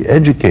to be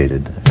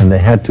educated, and they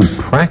had to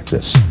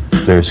practice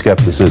their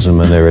skepticism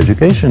and their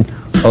education.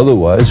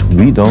 Otherwise,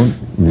 we don't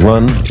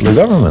run the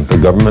government. The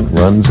government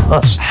runs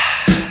us.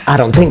 I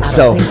don't think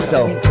so.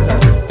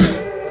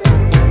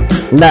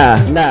 Nah.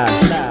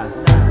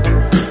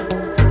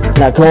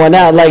 Not going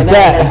out like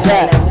that.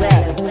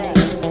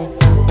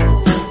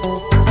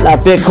 Not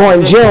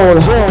Bitcoin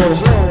June.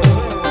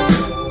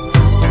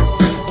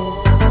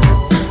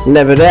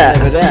 Never that.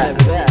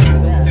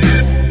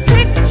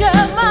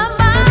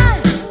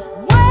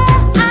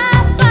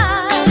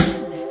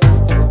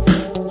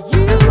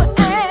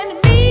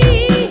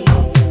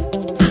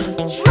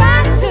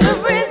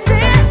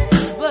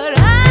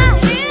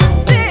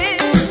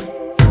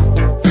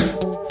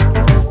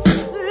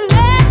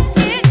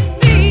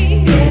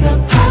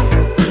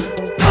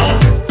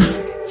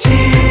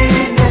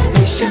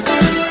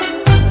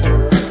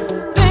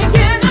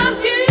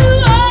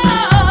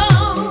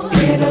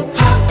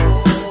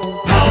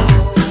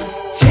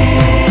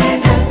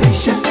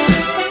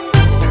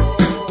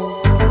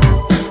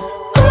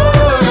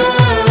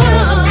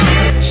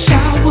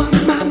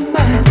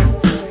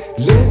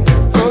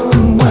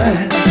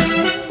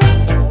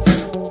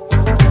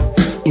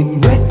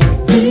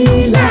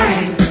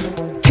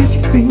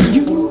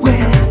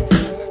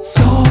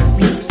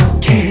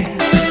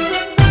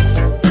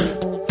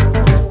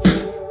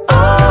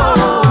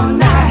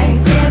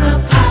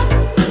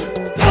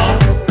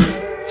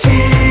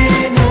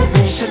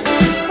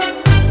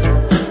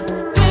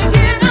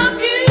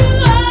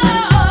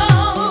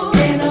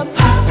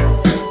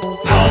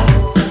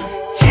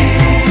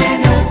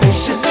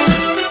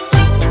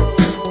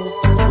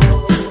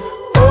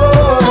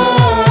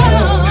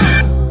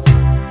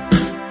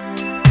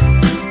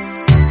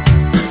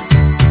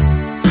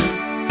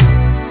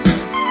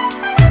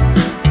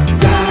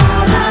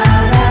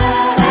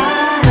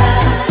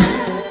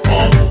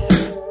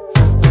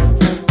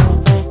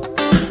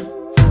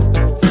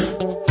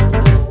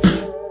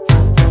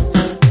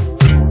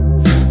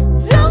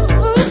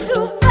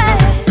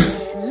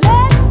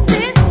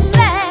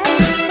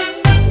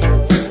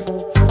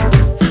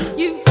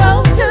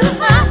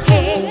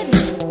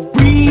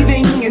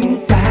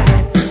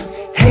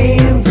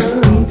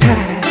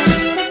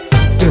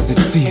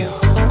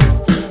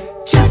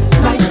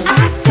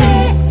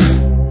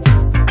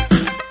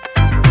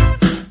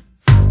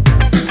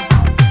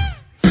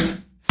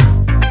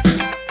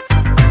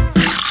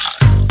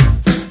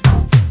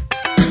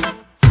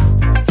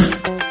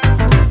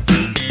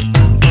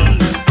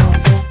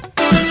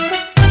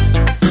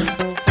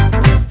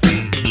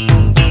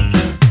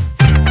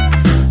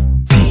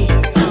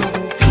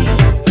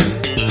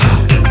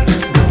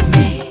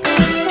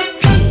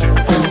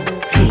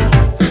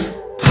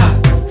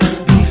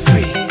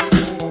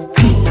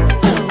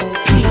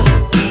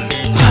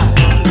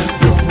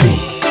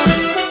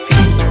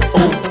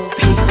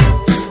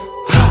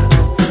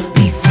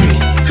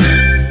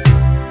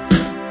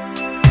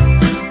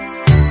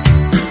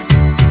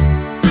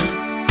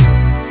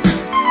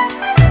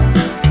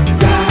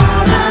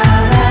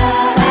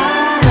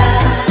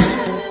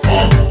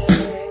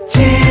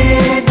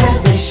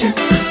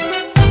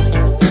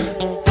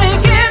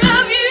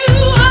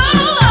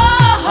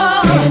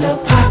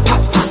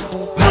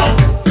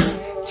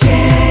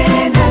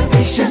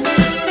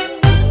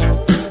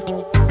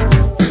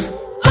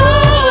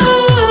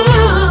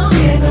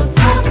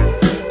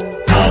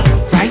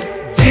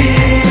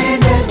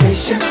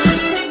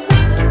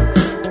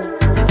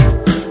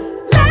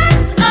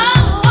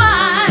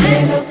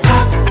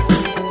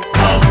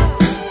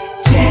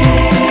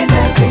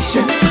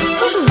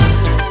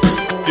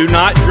 do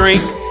not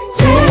drink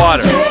the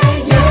water.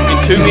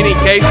 In too many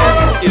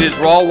cases, it is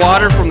raw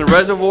water from the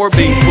reservoir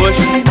being pushed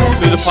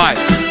through the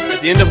pipes. At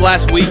the end of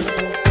last week,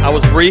 I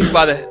was briefed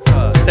by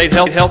the State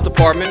Health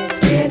Department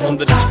on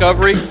the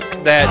discovery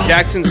that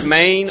Jackson's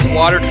main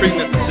water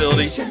treatment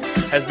facility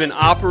has been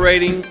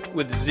operating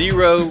with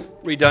zero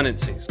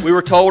redundancies. We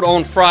were told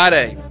on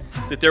Friday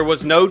that there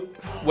was no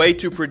way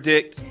to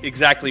predict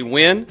exactly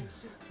when,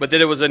 but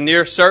that it was a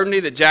near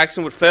certainty that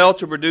Jackson would fail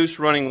to produce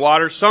running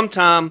water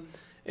sometime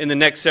in the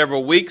next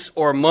several weeks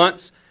or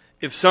months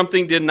if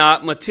something did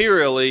not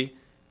materially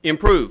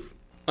improve.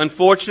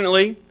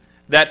 Unfortunately,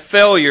 that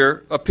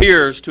failure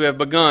appears to have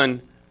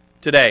begun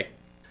today.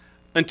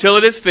 Until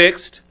it is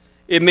fixed,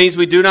 it means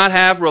we do not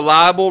have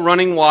reliable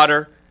running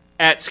water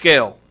at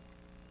scale.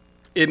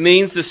 It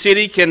means the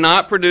city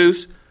cannot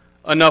produce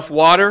enough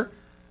water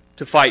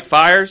to fight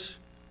fires,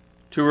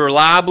 to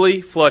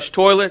reliably flush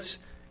toilets,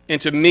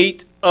 and to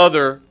meet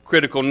other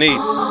critical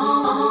needs.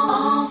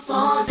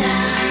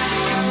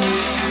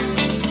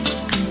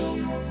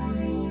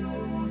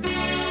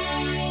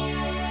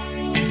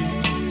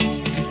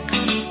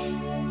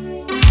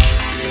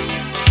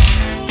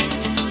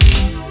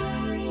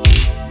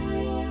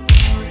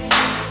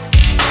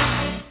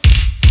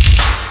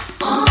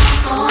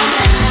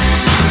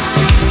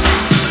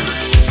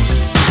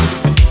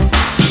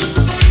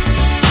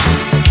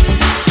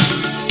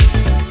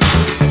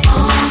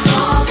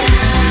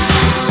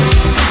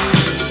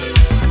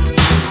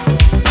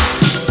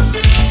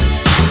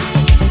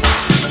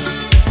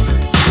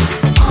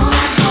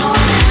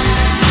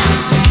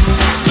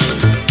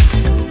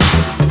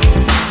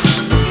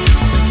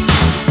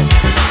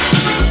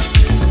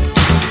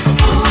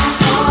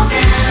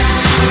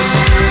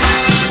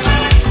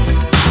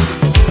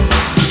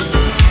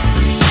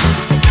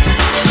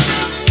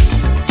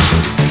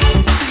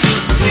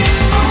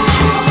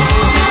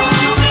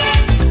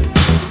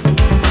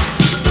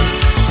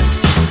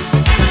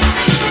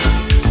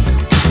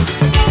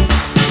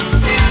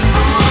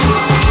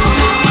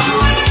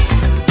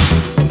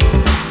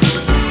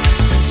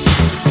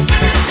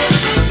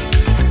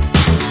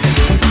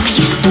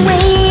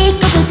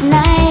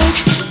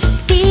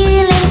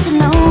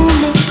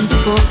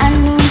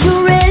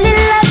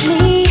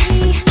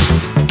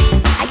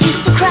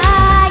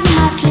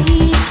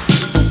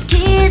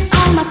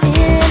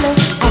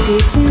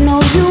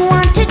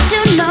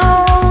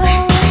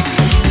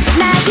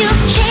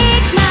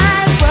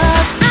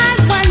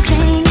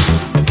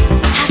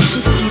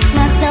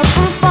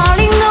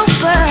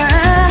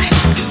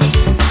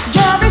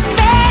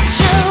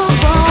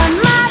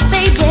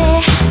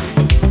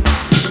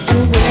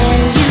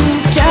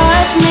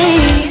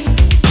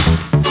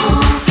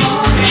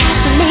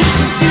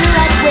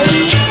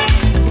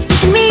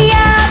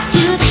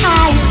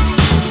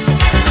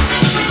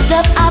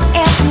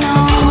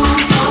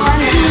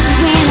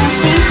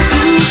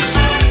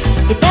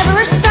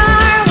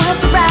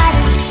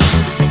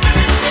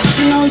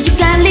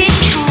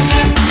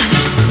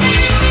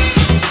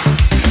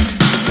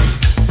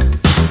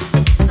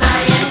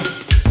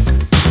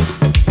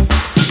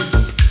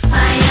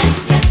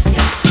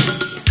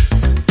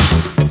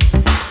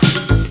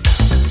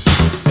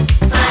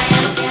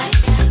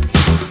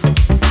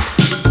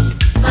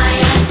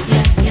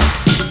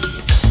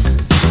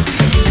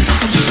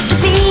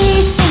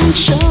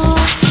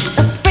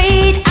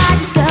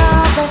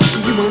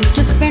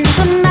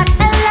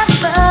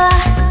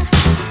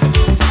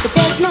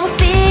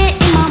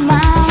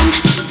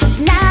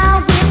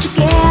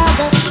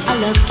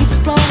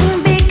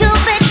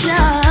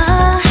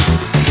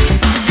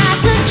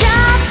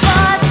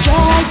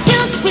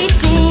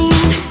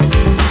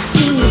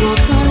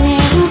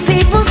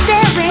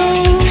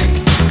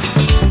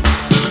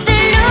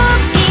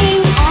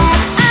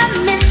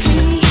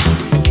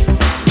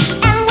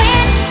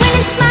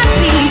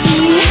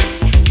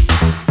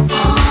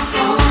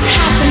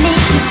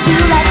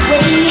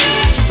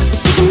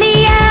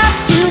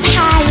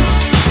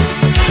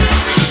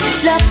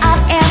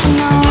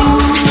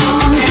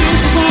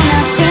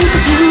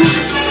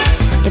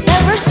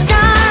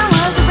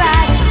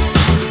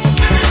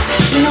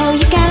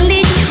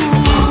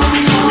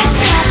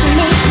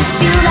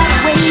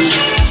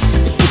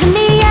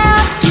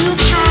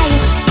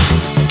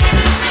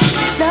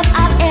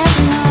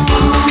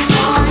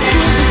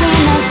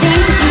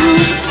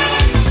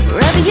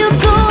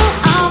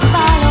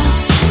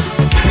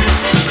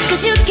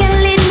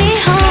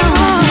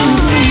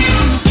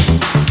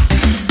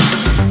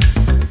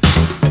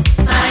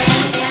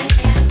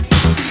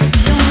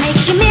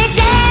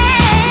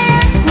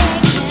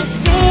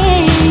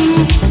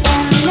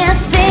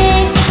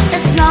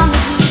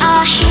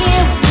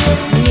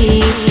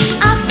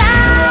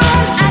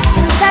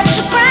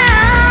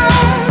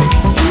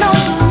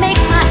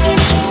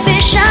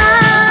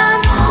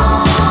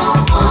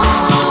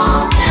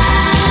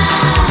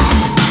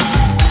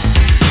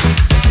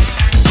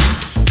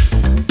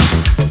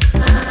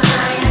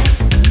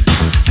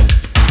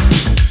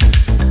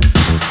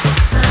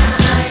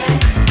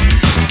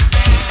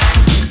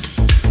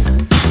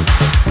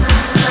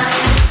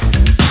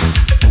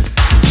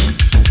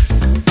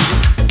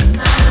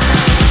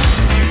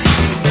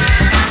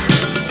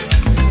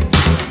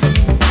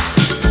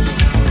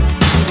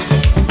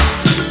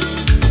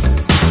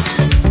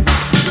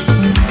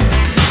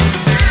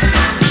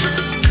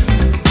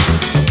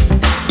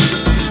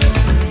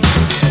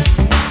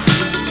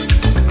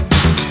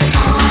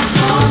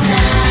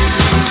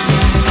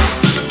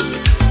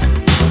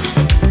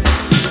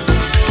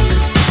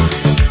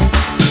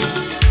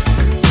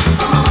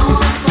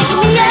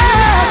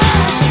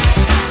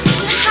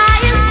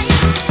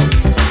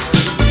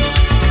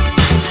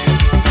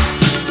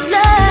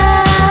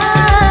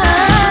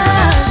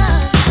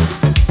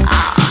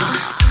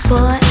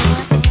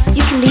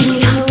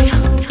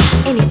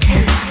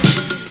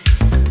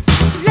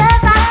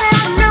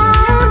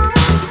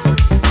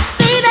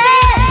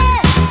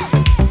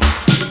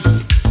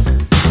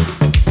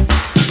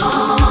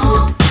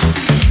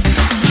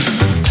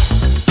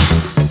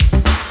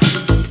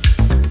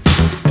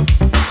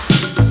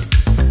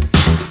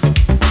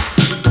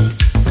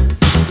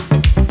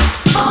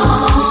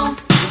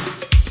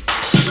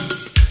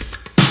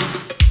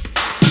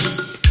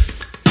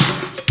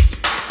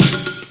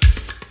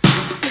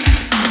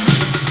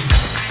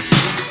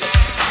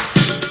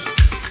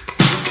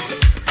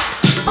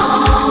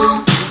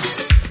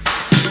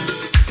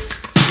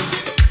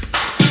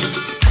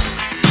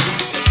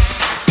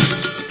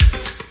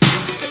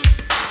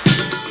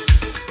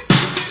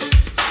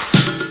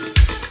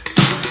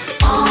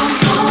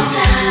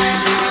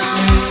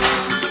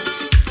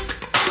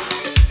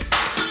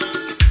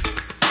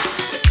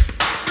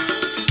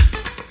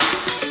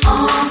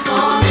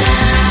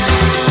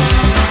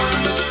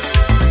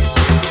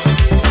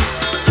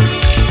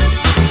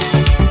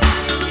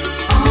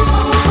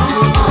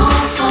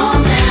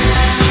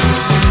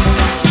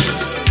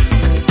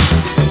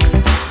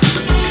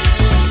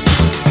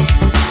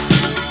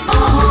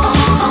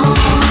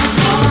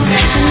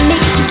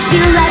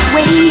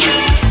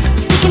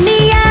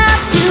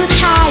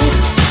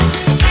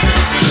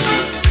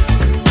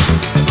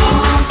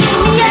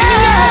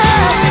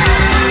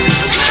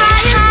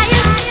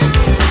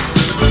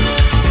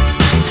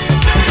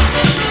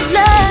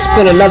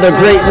 Been another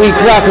great week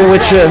rocking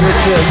with you.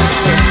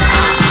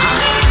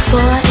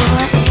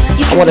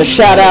 I want to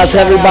shout out to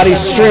everybody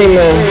streaming,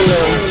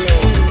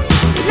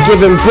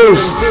 giving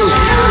boosts.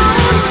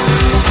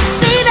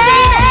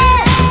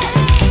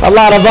 A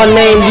lot of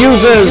unnamed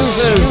users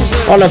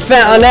on the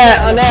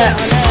app,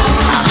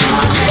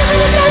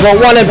 but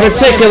one in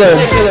particular,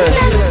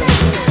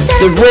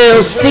 the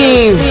real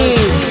Steve.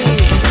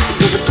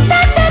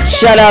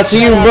 Shout out to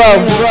you,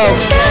 bro.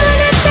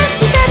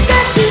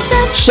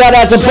 Shout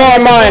out to Bar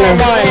Miner,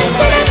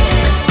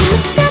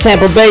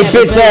 Tampa Bay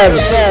Bit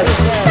Devs.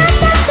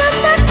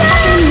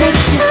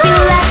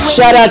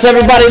 Shout out to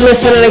everybody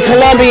listening in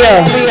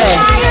Colombia,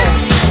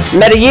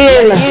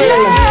 Medellin,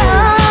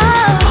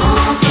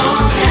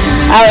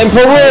 out in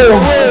Peru,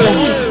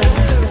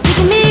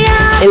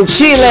 in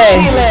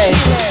Chile,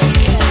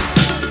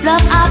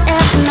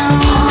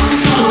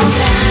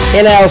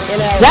 in El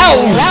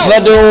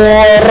Salvador.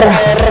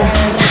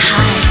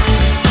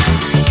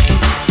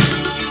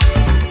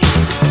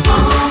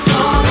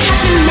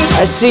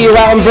 I see you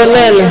out in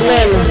Berlin,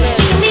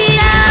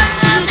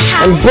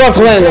 in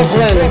Brooklyn.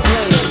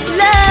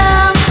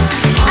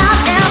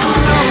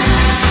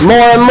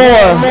 More and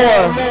more,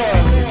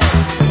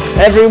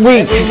 every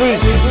week,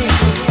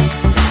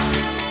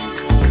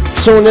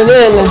 tuning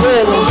in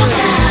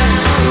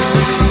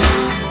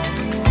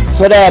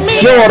for that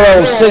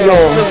Puro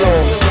signal.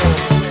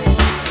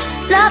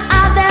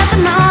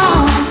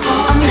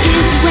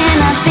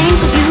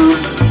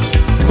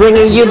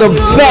 Bringing you the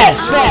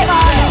best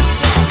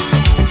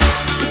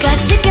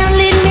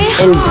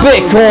in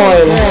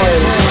Bitcoin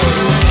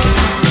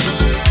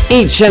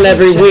each and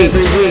every week.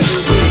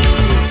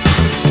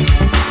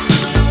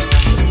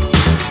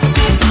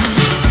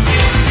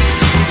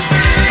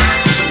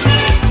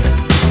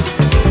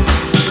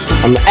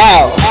 I'm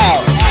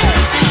out.